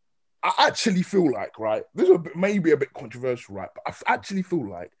sometimes I actually feel like, right, this is maybe a bit controversial, right, but I actually feel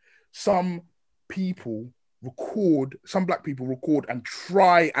like some people some black people record and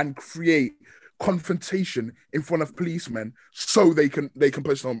try and create confrontation in front of policemen so they can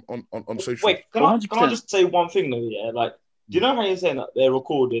post on social. Wait, can I just say one thing though? Yeah, like, do you know how you're saying that they're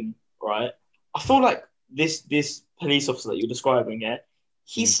recording, right? I feel like this police officer that you're describing, yeah,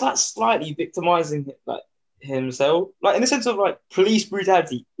 he's like slightly victimizing like himself, like in the sense of like police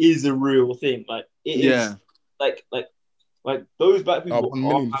brutality is a real thing. Like it is, like those black people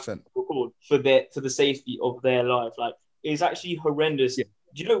are record for the safety of their life. Like it's actually horrendous. Yeah.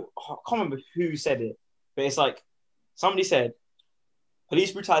 Do you know? I can't remember who said it, but it's like somebody said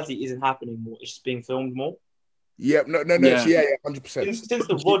police brutality isn't happening more; it's just being filmed more. Yeah, no, 100%. Since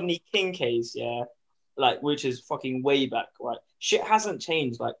the Rodney King case, yeah, like which is fucking way back, right? Shit hasn't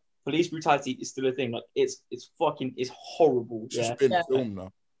changed. Like police brutality is still a thing. Like it's horrible. It's just been filmed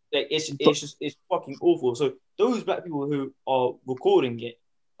now. Like it's fucking awful. So those black people who are recording it,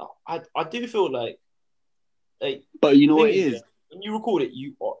 I do feel like, but you know what it is? When you record it,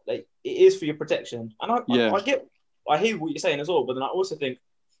 you are, like it is for your protection. And I hear what you're saying as well, but then I also think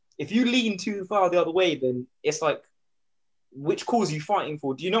if you lean too far the other way, then it's like, which cause are you fighting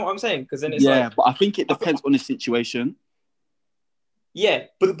for? Do you know what I'm saying? Because then it's but I think it depends on the situation. Yeah,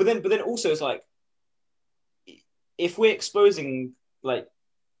 but then also it's like, if we're exposing like,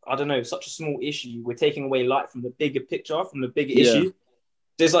 I don't know, such a small issue, we're taking away light from the bigger picture, from the bigger issue.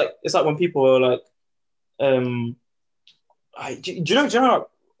 There's like, it's like when people are like, do you know like,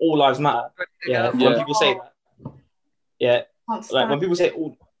 all lives matter? Yeah. When people say that, like when people say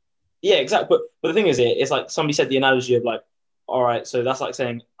all, exactly. But the thing is, it's like somebody said the analogy of like, all right, so that's like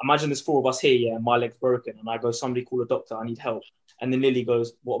saying, imagine there's 4 of us here, and my leg's broken, and I go, somebody call a doctor, I need help, and then Lily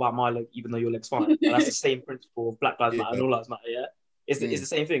goes, what about my leg, even though your leg's fine? And that's the same principle of Black Lives Matter and all lives matter. Yeah, it's the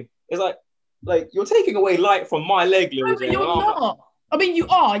same thing. It's like you're taking away light from my leg, Lily. No, you're not. I mean, you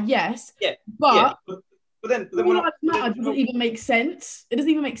are, yes. Yeah, but then all lives matter doesn't even make sense. It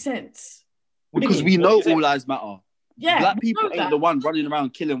doesn't even make sense because we know all lives matter. Yeah, black people ain't the one running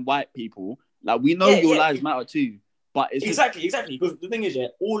around killing white people. Like we know your lives matter too. But it's exactly. Because the thing is,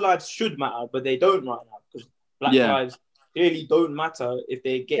 all lives should matter, but they don't right now because black lives clearly don't matter if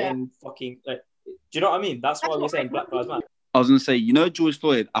they're getting fucking like. Do you know what I mean? That's why we're saying Black Lives Matter. I was gonna say, you know, George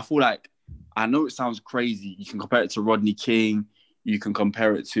Floyd. I feel like I know it sounds crazy. You can compare it to Rodney King. You can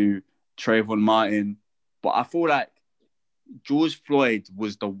compare it to Trayvon Martin, but I feel like George Floyd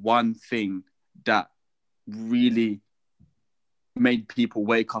was the one thing that really made people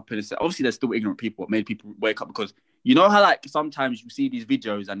wake up. And obviously, there's still ignorant people, but made people wake up because. You know how like sometimes you see these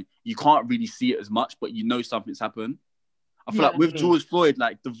videos and you can't really see it as much, but you know something's happened. I feel like with George Floyd,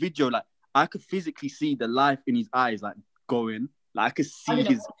 like the video, like I could physically see the life in his eyes, like going. Like I could see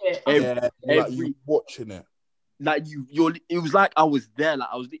his every watching it. Like it was like I was there. Like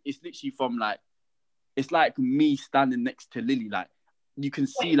it's literally from like it's like me standing next to Lily. Like you can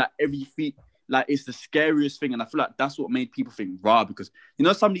see like every feet. Like it's the scariest thing, and I feel like that's what made people think raw because you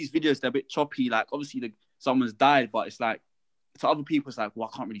know some of these videos they're a bit choppy. Like obviously someone's died, but it's like to other people it's like, well,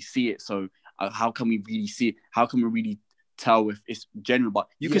 I can't really see it. So how can we really see it? How can we really tell if it's genuine? But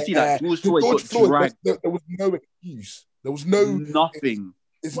you can see that George Floyd got dragged. There was no excuse. There was nothing.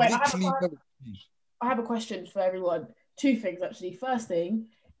 It's literally no excuse. I have a question for everyone. 2 things actually. First thing,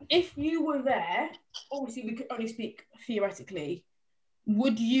 if you were there, obviously we could only speak theoretically.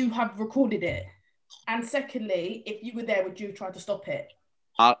 Would you have recorded it? And secondly, if you were there, would you try to stop it?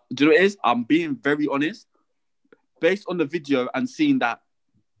 Do you know what it is? I'm being very honest. Based on the video and seeing that,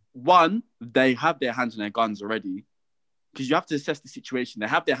 one, they have their hands on their guns already. Because you have to assess the situation. They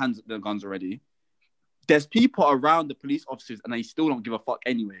have their hands on their guns already. There's people around the police officers and they still don't give a fuck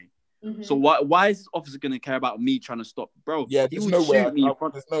anyway. Mm-hmm. So why is this officer going to care about me trying to stop? Bro, yeah, there's no way I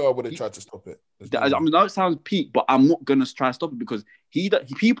would have tried to stop it. I mean, that sounds peak, but I'm not going to try to stop it because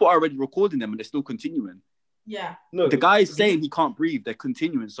people are already recording them and they're still continuing. Yeah. No, the guy is saying he can't breathe. They're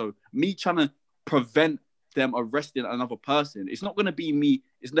continuing. So me trying to prevent them arresting another person, it's not going to be me.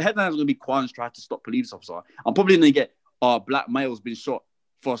 The headline's going to be Kwan's trying to stop police officer. I'm probably going to get black male's been shot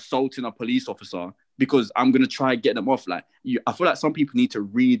for assaulting a police officer because I'm going to try and get them off. Like I feel like some people need to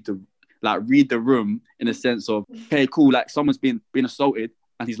read the room in a sense of, okay, cool, like someone's been assaulted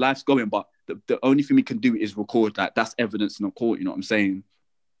and his life's going, but the only thing we can do is record that. That's evidence in a court. You know what I'm saying?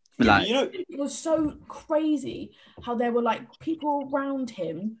 Like, you know, it was so crazy how there were like people around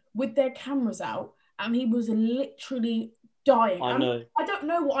him with their cameras out, and he was literally dying. I know. I don't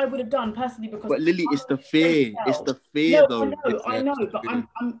know what I would have done personally because. But Lily, it's the fear. It's the fear, though. I know. But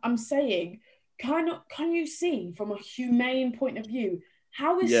I'm saying, can you see from a humane point of view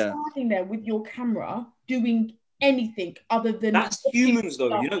how is standing there with your camera doing anything other than that's humans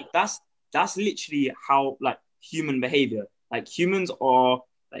though? You know, that's that's literally how like human behavior. Like humans are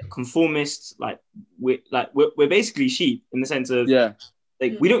like conformists. Like we're basically sheep in the sense of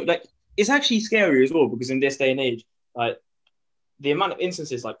like we don't like. It's actually scary as well because in this day and age, like the amount of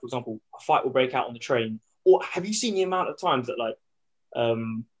instances, like for example, a fight will break out on the train, or have you seen the amount of times that like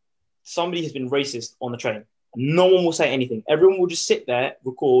somebody has been racist on the train? No one will say anything. Everyone will just sit there,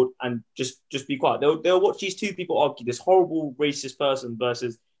 record, and just be quiet. They'll watch these two people argue, this horrible racist person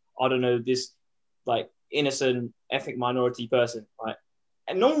versus, I don't know, this like innocent ethnic minority person, right?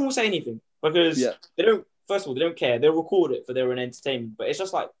 And no one will say anything because they don't. First of all, they don't care. They'll record it for their own entertainment. But it's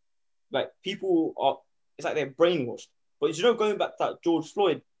just like people are. It's like they're brainwashed. But going back to that George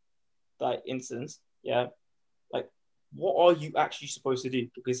Floyd like instance, like what are you actually supposed to do?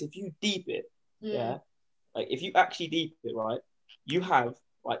 Because if you deep it, like if you actually deep it, right, you have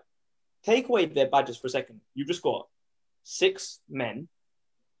like take away their badges for a second. You've just got 6 men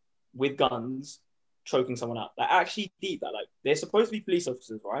with guns choking someone out. Like actually deep that. Like they're supposed to be police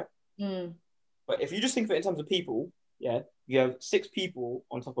officers, right? But if you just think of it in terms of people, you have 6 people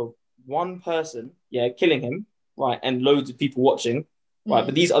on top of one person, killing him, right, and loads of people watching, right.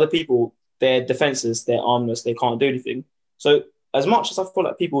 But these other people, they're defenseless, they're armless, they can't do anything. So as much as I feel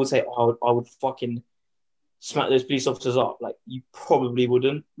like people would say, "Oh, I would fucking smack those police officers up," like you probably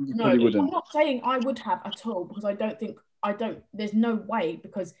wouldn't. I'm not saying I would have at all because I don't. There's no way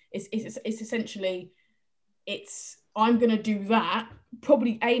because it's essentially I'm gonna do that.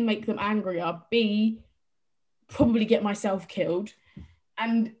 Probably A, make them angrier. B, probably get myself killed.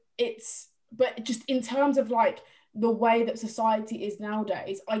 And but just in terms of like the way that society is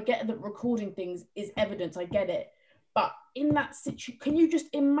nowadays, I get that recording things is evidence. I get it. But in that situation, can you just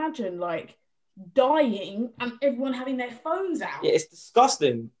imagine like dying and everyone having their phones out? Yeah, it's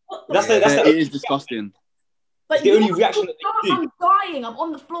disgusting. It is disgusting. Like the only reaction that they do. I'm dying. I'm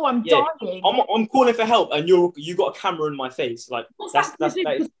on the floor. I'm dying. I'm calling for help, and you got a camera in my face. Like that's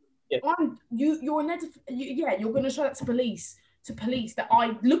you're going to show that to police. That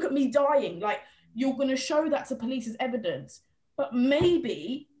I look at me dying. Like you're going to show that to police as evidence. But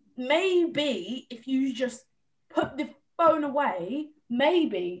maybe if you just put the phone away,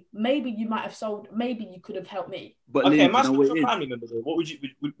 maybe you might have solved. Maybe you could have helped me. But okay, imagine with your family members. What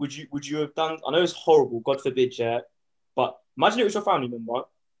would you have done? I know it's horrible, God forbid, but imagine it was your family member.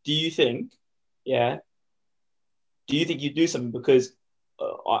 Do you think you'd do something? Because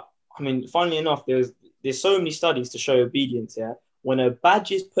I mean, funnily enough, there's so many studies to show obedience. When a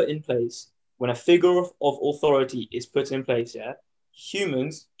badge is put in place, when a figure of authority is put in place,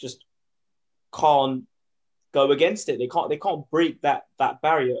 humans just can't go against it. They can't break that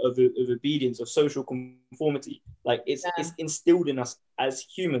barrier of obedience, of social conformity. Like it's instilled in us as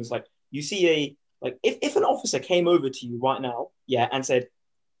humans. Like you see if an officer came over to you right now, and said,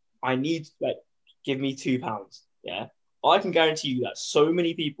 "I need give me £2," I can guarantee you that so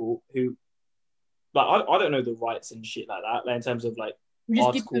many people who I don't know the rights and shit like that, in terms of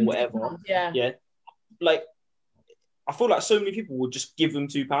article whatever, like I feel like so many people would just give them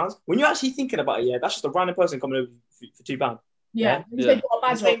 £2. When you're actually thinking about it, that's just a random person coming over for £2. Yeah. In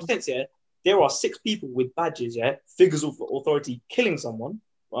the same sense, there are 6 people with badges, figures of authority killing someone,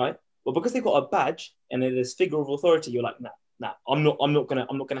 right? But because they've got a badge and then there's figure of authority, you're like, nah, I'm not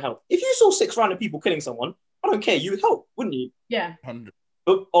gonna help. If you saw 6 random people killing someone, I don't care, you would help, wouldn't you? Yeah. 100.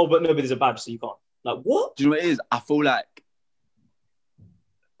 But nobody's a badge, so you can't. Like what? Do you know what it is? I feel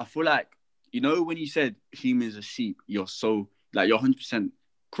like when you said humans are sheep, you're 100%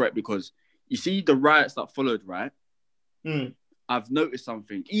 correct, because you see the riots that followed, right? I've noticed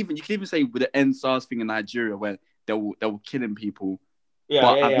something. You can even say with the NSARS thing in Nigeria where they were killing people.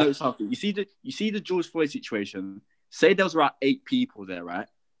 I've noticed something. You see the George Floyd situation. Say there was around 8 people there, right?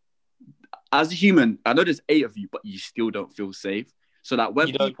 As a human, I know there's 8 of you, but you still don't feel safe. So that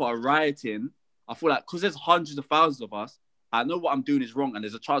when people are rioting, I feel like because there's hundreds of thousands of us, I know what I'm doing is wrong, and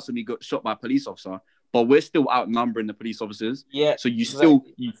there's a chance of me got shot by a police officer, but we're still outnumbering the police officers. Yeah. So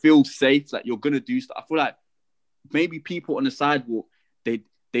you feel safe, like you're gonna do stuff. I feel like maybe people on the sidewalk, they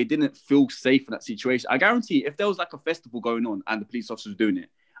didn't feel safe in that situation. I guarantee if there was like a festival going on and the police officers were doing it,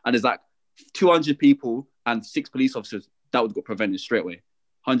 and there's like 200 people and 6 police officers, that would get prevented straight away,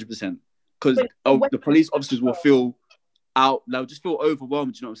 100%. Because the police officers will feel they'll just feel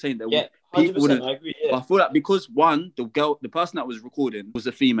overwhelmed. You know what I'm saying? 100%, I agree. But I feel like because the person that was recording was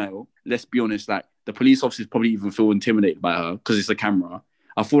a female. Let's be honest, like the police officers probably even feel intimidated by her because it's a camera.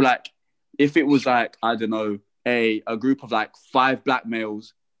 I feel like if it was like, I don't know, a group of like 5 black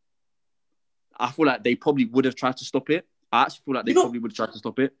males, I feel like they probably would have tried to stop it. I actually feel like they probably would have tried to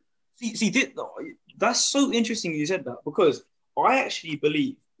stop it. See, that's so interesting you said that, because I actually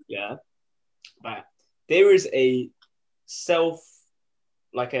believe, But there is a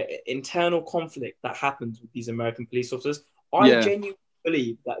internal conflict that happens with these American police officers. I genuinely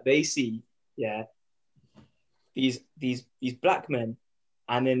believe that they see, these black men,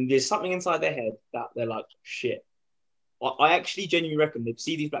 and then there's something inside their head that they're like, shit. I actually genuinely reckon they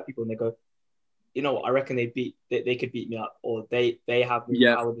see these black people and they go, you know what, I reckon they could beat me up, or they have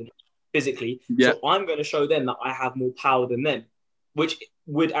more power than me physically. So I'm going to show them that I have more power than them, which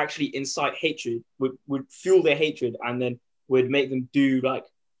would actually incite hatred, would fuel their hatred, and then would make them do like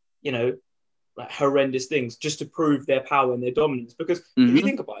horrendous things just to prove their power and their dominance. Because if you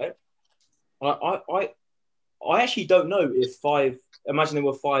think about it, I actually don't know if imagine there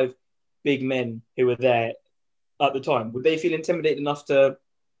were 5 big men who were there at the time, would they feel intimidated enough to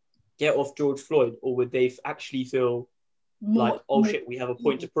get off George Floyd, or would they actually feel like, oh shit, we have a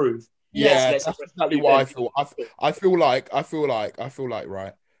point to prove? Yeah, that's exactly what I feel. I feel like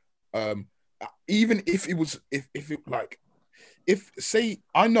right. Even if it was, if say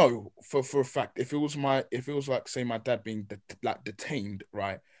I know for a fact, if it was like say my dad being detained,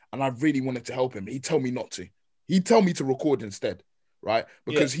 right, and I really wanted to help him, he'd tell me not to. He'd tell me to record instead, right?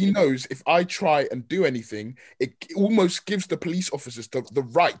 Because he knows if I try and do anything, it almost gives the police officers the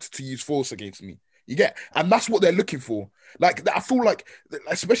right to use force against me. You get, and that's what they're looking for. Like, I feel like,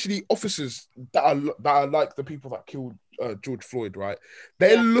 especially officers that are like the people that killed George Floyd, right?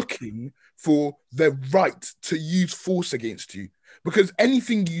 They're looking for the right to use force against you, because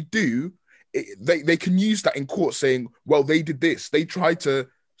anything you do, they can use that in court, saying, well, they did this, they tried to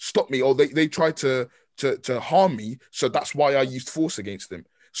stop me, or they tried to harm me, so that's why I used force against them.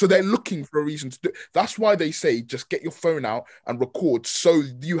 So they're looking for a reason to do. That's why they say just get your phone out and record, so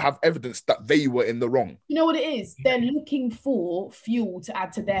you have evidence that they were in the wrong. You know what it is? They're looking for fuel to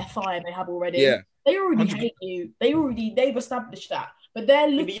add to their fire they have already. Yeah. They already hate you. They've established that. But they're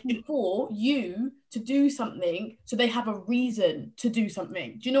looking for you to do something, so they have a reason to do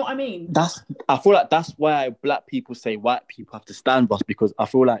something. Do you know what I mean? I feel like that's why black people say white people have to stand for us, because I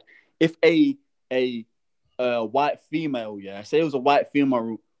feel like if a white female, say it was a white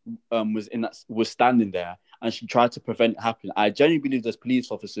female was standing there and she tried to prevent it happening, I genuinely believe those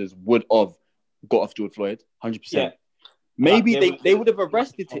police officers would have got off George Floyd, 100%. Maybe they would have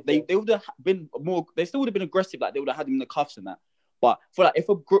arrested him. They would have been more. They still would have been aggressive. Like, they would have had him in the cuffs and that. But for like, if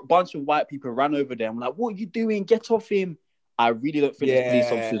a bunch of white people ran over there and were like, "What are you doing? Get off him!" I really don't think the police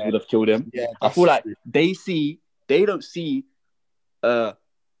officers would have killed him. Yeah, I feel like they don't see. I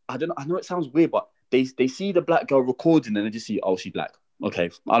don't know. I know it sounds weird, but they see the black girl recording and they just see, oh, she's black. Okay,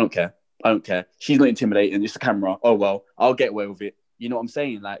 I don't care. She's not intimidating. It's a camera. Oh well, I'll get away with it. You know what I'm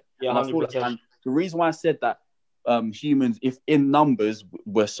saying? Like, and I feel like, and the reason why I said that humans, if in numbers,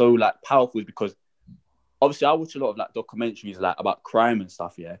 were so like powerful is because obviously I watch a lot of like documentaries like about crime and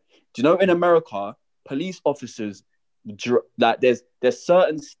stuff. Yeah, do you know in America, police officers, like there's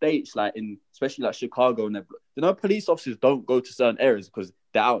certain states like especially like Chicago and police officers don't go to certain areas because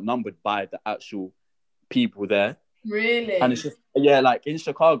they're outnumbered by the actual people there. Really? And it's just, like in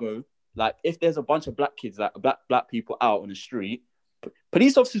Chicago, like if there's a bunch of black kids, like black people out on the street,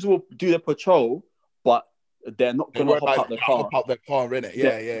 police officers will do their patrol, but they're not going to hop out their car. Hop out their car,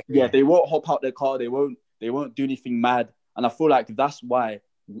 innit? Yeah. They won't hop out their car. They won't do anything mad. And I feel like that's why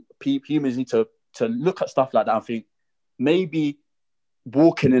humans need to look at stuff like that and think maybe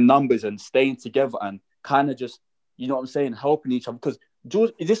walking in numbers and staying together and kind of just, you know what I'm saying, helping each other. Because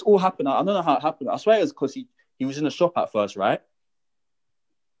George, this all happened. I don't know how it happened. I swear it was because he was in a shop at first, right?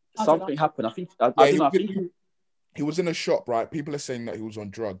 Something happened. I think he was in a shop, right? People are saying that he was on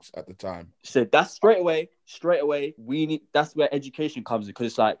drugs at the time. So that's straight away. That's where education comes in, because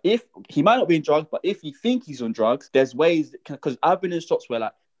it's like, if he might not be on drugs, but if you think he's on drugs, there's ways. Because I've been in shops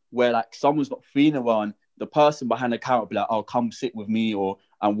where someone's not feeling well, and the person behind the counter will be like, "Oh, come sit with me,"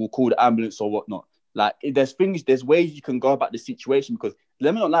 and we'll call the ambulance or whatnot. Like, there's ways you can go about the situation, because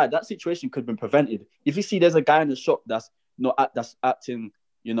let me not lie, that situation could have been prevented. If you see there's a guy in the shop that's acting,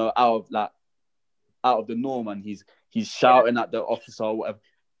 out of the norm, and he's shouting at the officer or whatever,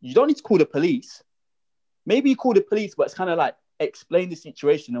 you don't need to call the police. Maybe you call the police, but it's kind of like explain the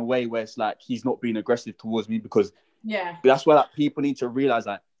situation in a way where it's like he's not being aggressive towards me, because that's where like people need to realize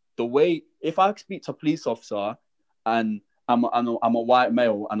that the way, if I speak to a police officer and I'm a white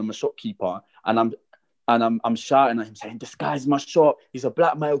male and I'm a shopkeeper and I'm shouting at him saying, "This guy's in my shop, he's a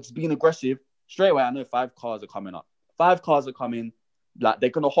black male, he's being aggressive," straight away I know 5 cars are coming up. 5 cars are coming, like they're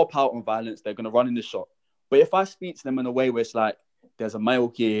gonna hop out on violence, they're gonna run in the shop. But if I speak to them in a way where it's like, there's a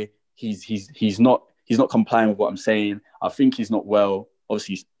male here, he's not complying with what I'm saying, I think he's not well.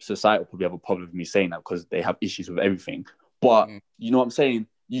 Obviously society will probably have a problem with me saying that because they have issues with everything. But you know what I'm saying?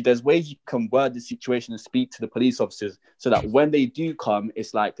 there's ways you can word the situation and speak to the police officers so that when they do come,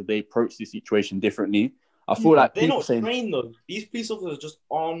 it's like they approach the situation differently. I feel like they're not trained though. These police officers just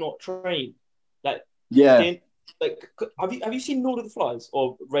are not trained. Like, yeah. Like, have you seen Lord of the Flies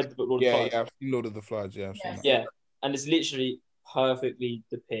or read the book Lord of the Flies? Yeah, I've seen Lord of the Flies. Yeah, I've seen that. Yeah, and it's literally perfectly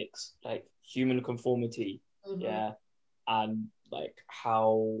depicts like human conformity. Yeah, and like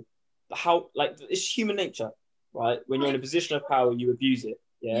how like it's human nature, right? When you're in a position of power, you abuse it.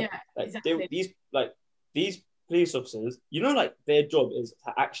 Yeah, like exactly. these police officers, you know, like their job is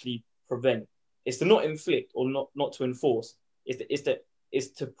to actually prevent. It's to not inflict or not to enforce.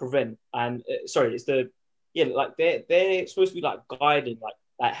 It's to prevent. And it's the like they're supposed to be like guiding,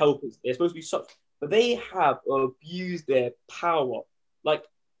 like helpers. They're supposed to be such, but they have abused their power. Like,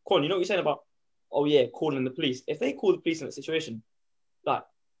 Kwon, you know what you're saying about, oh yeah, calling the police. If they call the police in that situation, like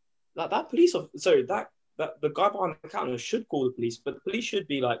that police officer, sorry, that the guy behind the counter should call the police, but the police should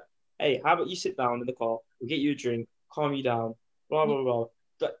be like, hey, how about you sit down in the car, we'll get you a drink, calm you down, blah blah blah.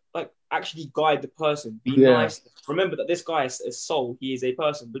 But like actually guide the person, be nice. Remember that this guy is a soul, he is a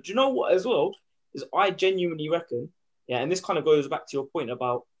person. But you know what as well? Is I genuinely reckon, and this kind of goes back to your point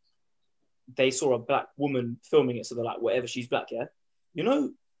about they saw a black woman filming it, so they're like, whatever, she's black, yeah? You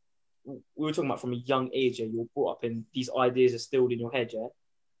know, we were talking about from a young age, you're brought up and these ideas are instilled in your head, yeah?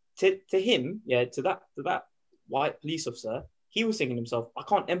 To him, to that white police officer, he was thinking to himself, I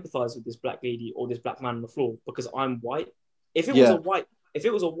can't empathize with this black lady or this black man on the floor because I'm white. If it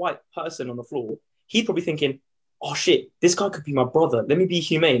was a white person on the floor, he'd probably thinking, oh shit, this guy could be my brother. Let me be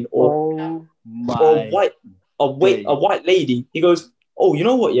humane. Or a white lady. He goes, oh, you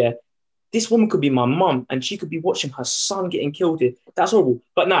know what? Yeah, this woman could be my mum, and she could be watching her son getting killed here. That's horrible.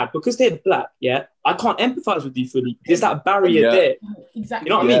 But now, because they're black, I can't empathize with you fully. There's that barrier there. Exactly. You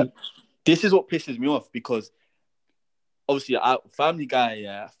know what I mean? This is what pisses me off because obviously, Family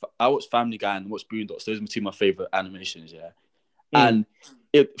Guy. I watch Family Guy and watch Boondocks. Those are two of my favorite animations. And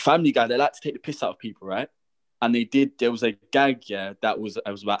Family Guy, they like to take the piss out of people, right? And there was a gag, that was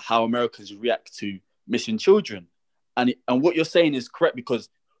about how Americans react to missing children. And what you're saying is correct, because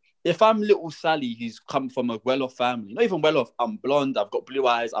if I'm little Sally, who's come from a well-off family, not even well-off, I'm blonde, I've got blue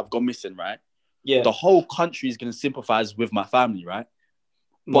eyes, I've gone missing, right? Yeah. The whole country is going to sympathize with my family, right?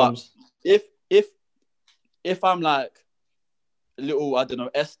 Moms. But if I'm like little, I don't know,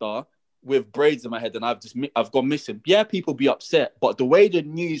 Esther, with braids in my head and I've gone missing, people be upset. But the way the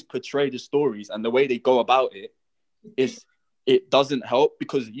news portray the stories and the way they go about it doesn't help,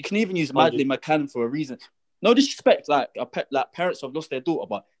 because you can even use Madeleine McCann for a reason. No disrespect, like parents have lost their daughter,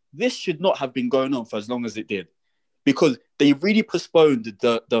 but this should not have been going on for as long as it did, because they really postponed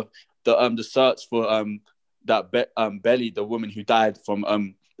the search for Belly, the woman who died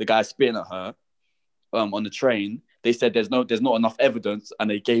from the guy spitting at her on the train. They said there's not enough evidence, and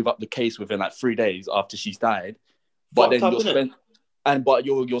they gave up the case within like 3 days after she's died. But then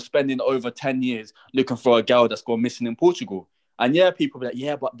you're spending over 10 years looking for a girl that's gone missing in Portugal. And people be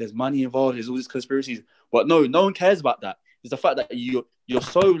like, but there's money involved, there's all these conspiracies. But no one cares about that. It's the fact that you're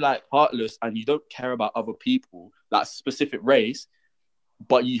so like heartless and you don't care about other people, like specific race,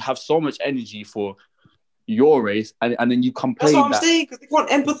 but you have so much energy for your race, and then you complain. That's what I'm saying, because they can't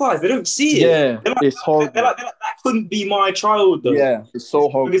empathize. They don't see it. Yeah, it's horrible. They're like, that couldn't be my child, though. Yeah, it's so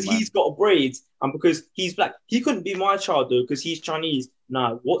horrible. Because he's got braids and because he's black. He couldn't be my child, though, because he's Chinese.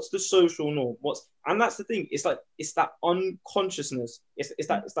 Nah, what's the social norm? And that's the thing. It's like, it's that unconsciousness.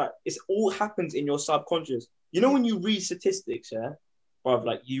 It's all happens in your subconscious. You know, when you read statistics, bruv,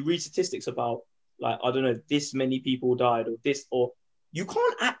 like you read statistics about, like, I don't know, this many people died or this, or you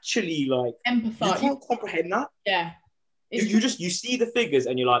can't actually like empathize. You can't comprehend that. Yeah. You see the figures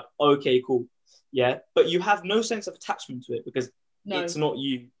and you're like, okay, cool. Yeah. But you have no sense of attachment to it because it's not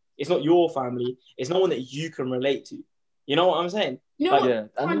you. It's not your family. It's no one that you can relate to. You know what I'm saying? You know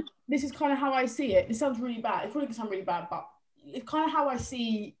what? This is kind of how I see it. This sounds really bad. It's probably going to sound really bad, but it's kind of how I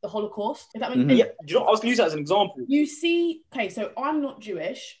see the Holocaust. If that makes sense. Yeah. Do you know, I was going to use that as an example. You see, okay, so I'm not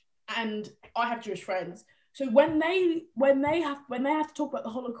Jewish and I have Jewish friends. So when they have to talk about the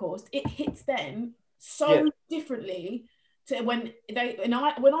Holocaust, it hits them so differently to when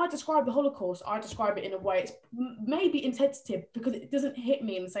I describe the Holocaust, I describe it in a way it's maybe insensitive because it doesn't hit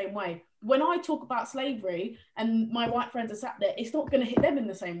me in the same way. When I talk about slavery and my white friends are sat there, it's not going to hit them in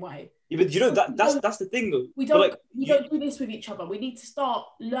the same way. Yeah, but you know that's the thing though. We don't do this with each other. We need to start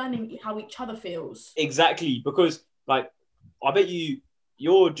learning how each other feels. Exactly, because like I bet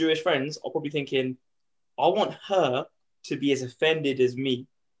your Jewish friends are probably thinking, I want her to be as offended as me.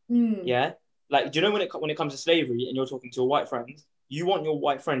 Yeah. Like, do you know when it comes to slavery and you're talking to your white friends, you want your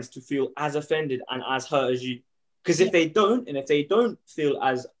white friends to feel as offended and as hurt as you. Because if they don't feel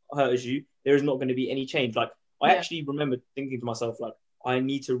as hurt as you, there is not going to be any change. Like I actually remember thinking to myself, like, I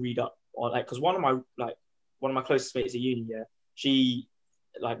need to read up on, like, because one of my closest mates at uni, she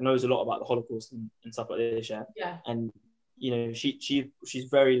like knows a lot about the Holocaust and stuff like this, and you know, she's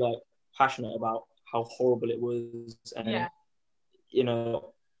very like passionate about how horrible it was, and you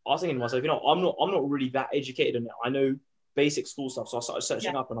know, I was thinking to myself, you know, I'm not really that educated in it. I know basic school stuff, so I started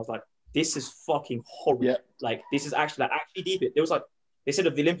searching up, and I was like, this is fucking horrible. Yeah. Like, this is actually deep. There was like, they said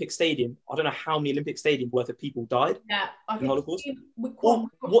of the Olympic Stadium, I don't know how many Olympic stadiums worth of people died in the Holocaust.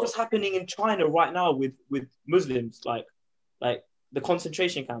 What's happening in China right now with Muslims, like the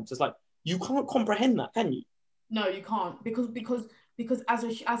concentration camps? It's like, you can't comprehend that, can you? No, you can't, because as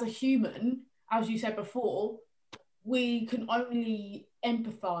a human, as you said before, we can only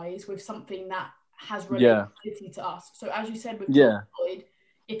empathize with something that has relatability to us. So as you said with George Floyd,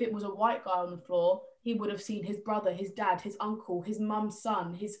 if it was a white guy on the floor, he would have seen his brother, his dad, his uncle, his mum's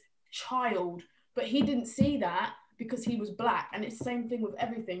son, his child, but he didn't see that because he was black. And it's the same thing with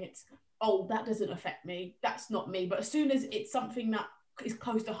everything. It's, oh, that doesn't affect me, that's not me. But as soon as it's something that is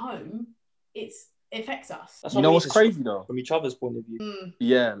close to home, it affects us. That's you know what's crazy though? From each other's point of view.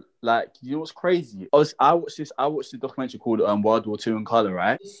 Yeah, like, you know what's crazy? I watched the documentary called World War II in Colour,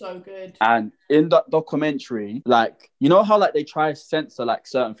 right? It's so good. And in that documentary, like, you know how like they try to censor like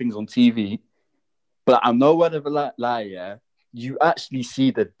certain things on TV, but I'm no word of a lie, you actually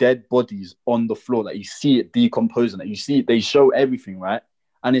see the dead bodies on the floor, like you see it decomposing, like you see it, they show everything, right?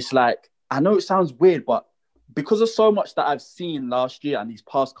 And it's like, I know it sounds weird, but because of so much that I've seen last year and these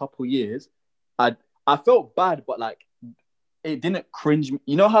past couple years, I felt bad, but like, it didn't cringe me.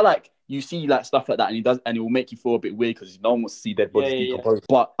 You know how like you see like stuff like that and it will make you feel a bit weird because no one wants to see dead bodies decompose.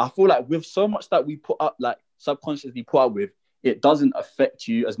 But I feel like with so much that we put up, like subconsciously put up with, it doesn't affect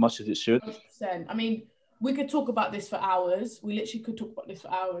you as much as it should. 100%. I mean, we could talk about this for hours. We literally could talk about this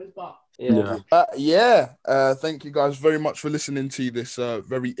for hours, but thank you guys very much for listening to this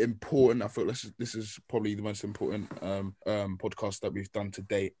very important. I feel this is probably the most important podcast that we've done to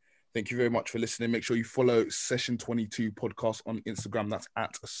date. Thank you very much for listening. Make sure you follow Session 22 Podcast on Instagram. That's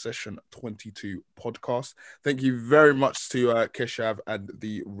at Session 22 Podcast. Thank you very much to Keshav and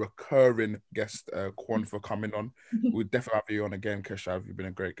the recurring guest, Kwon, for coming on. We'll definitely have you on again, Keshav. You've been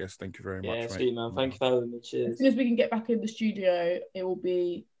a great guest. Thank you very much. Yeah, sweet, man. Thank you for having me. Cheers. As soon as we can get back in the studio, it will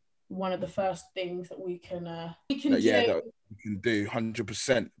be one of the first things that we can do. That we can do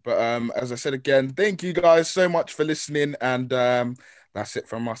 100%. But as I said again, thank you guys so much for listening, and that's it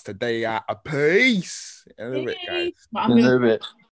from us today. Peace. In a bit, guys. I'm gonna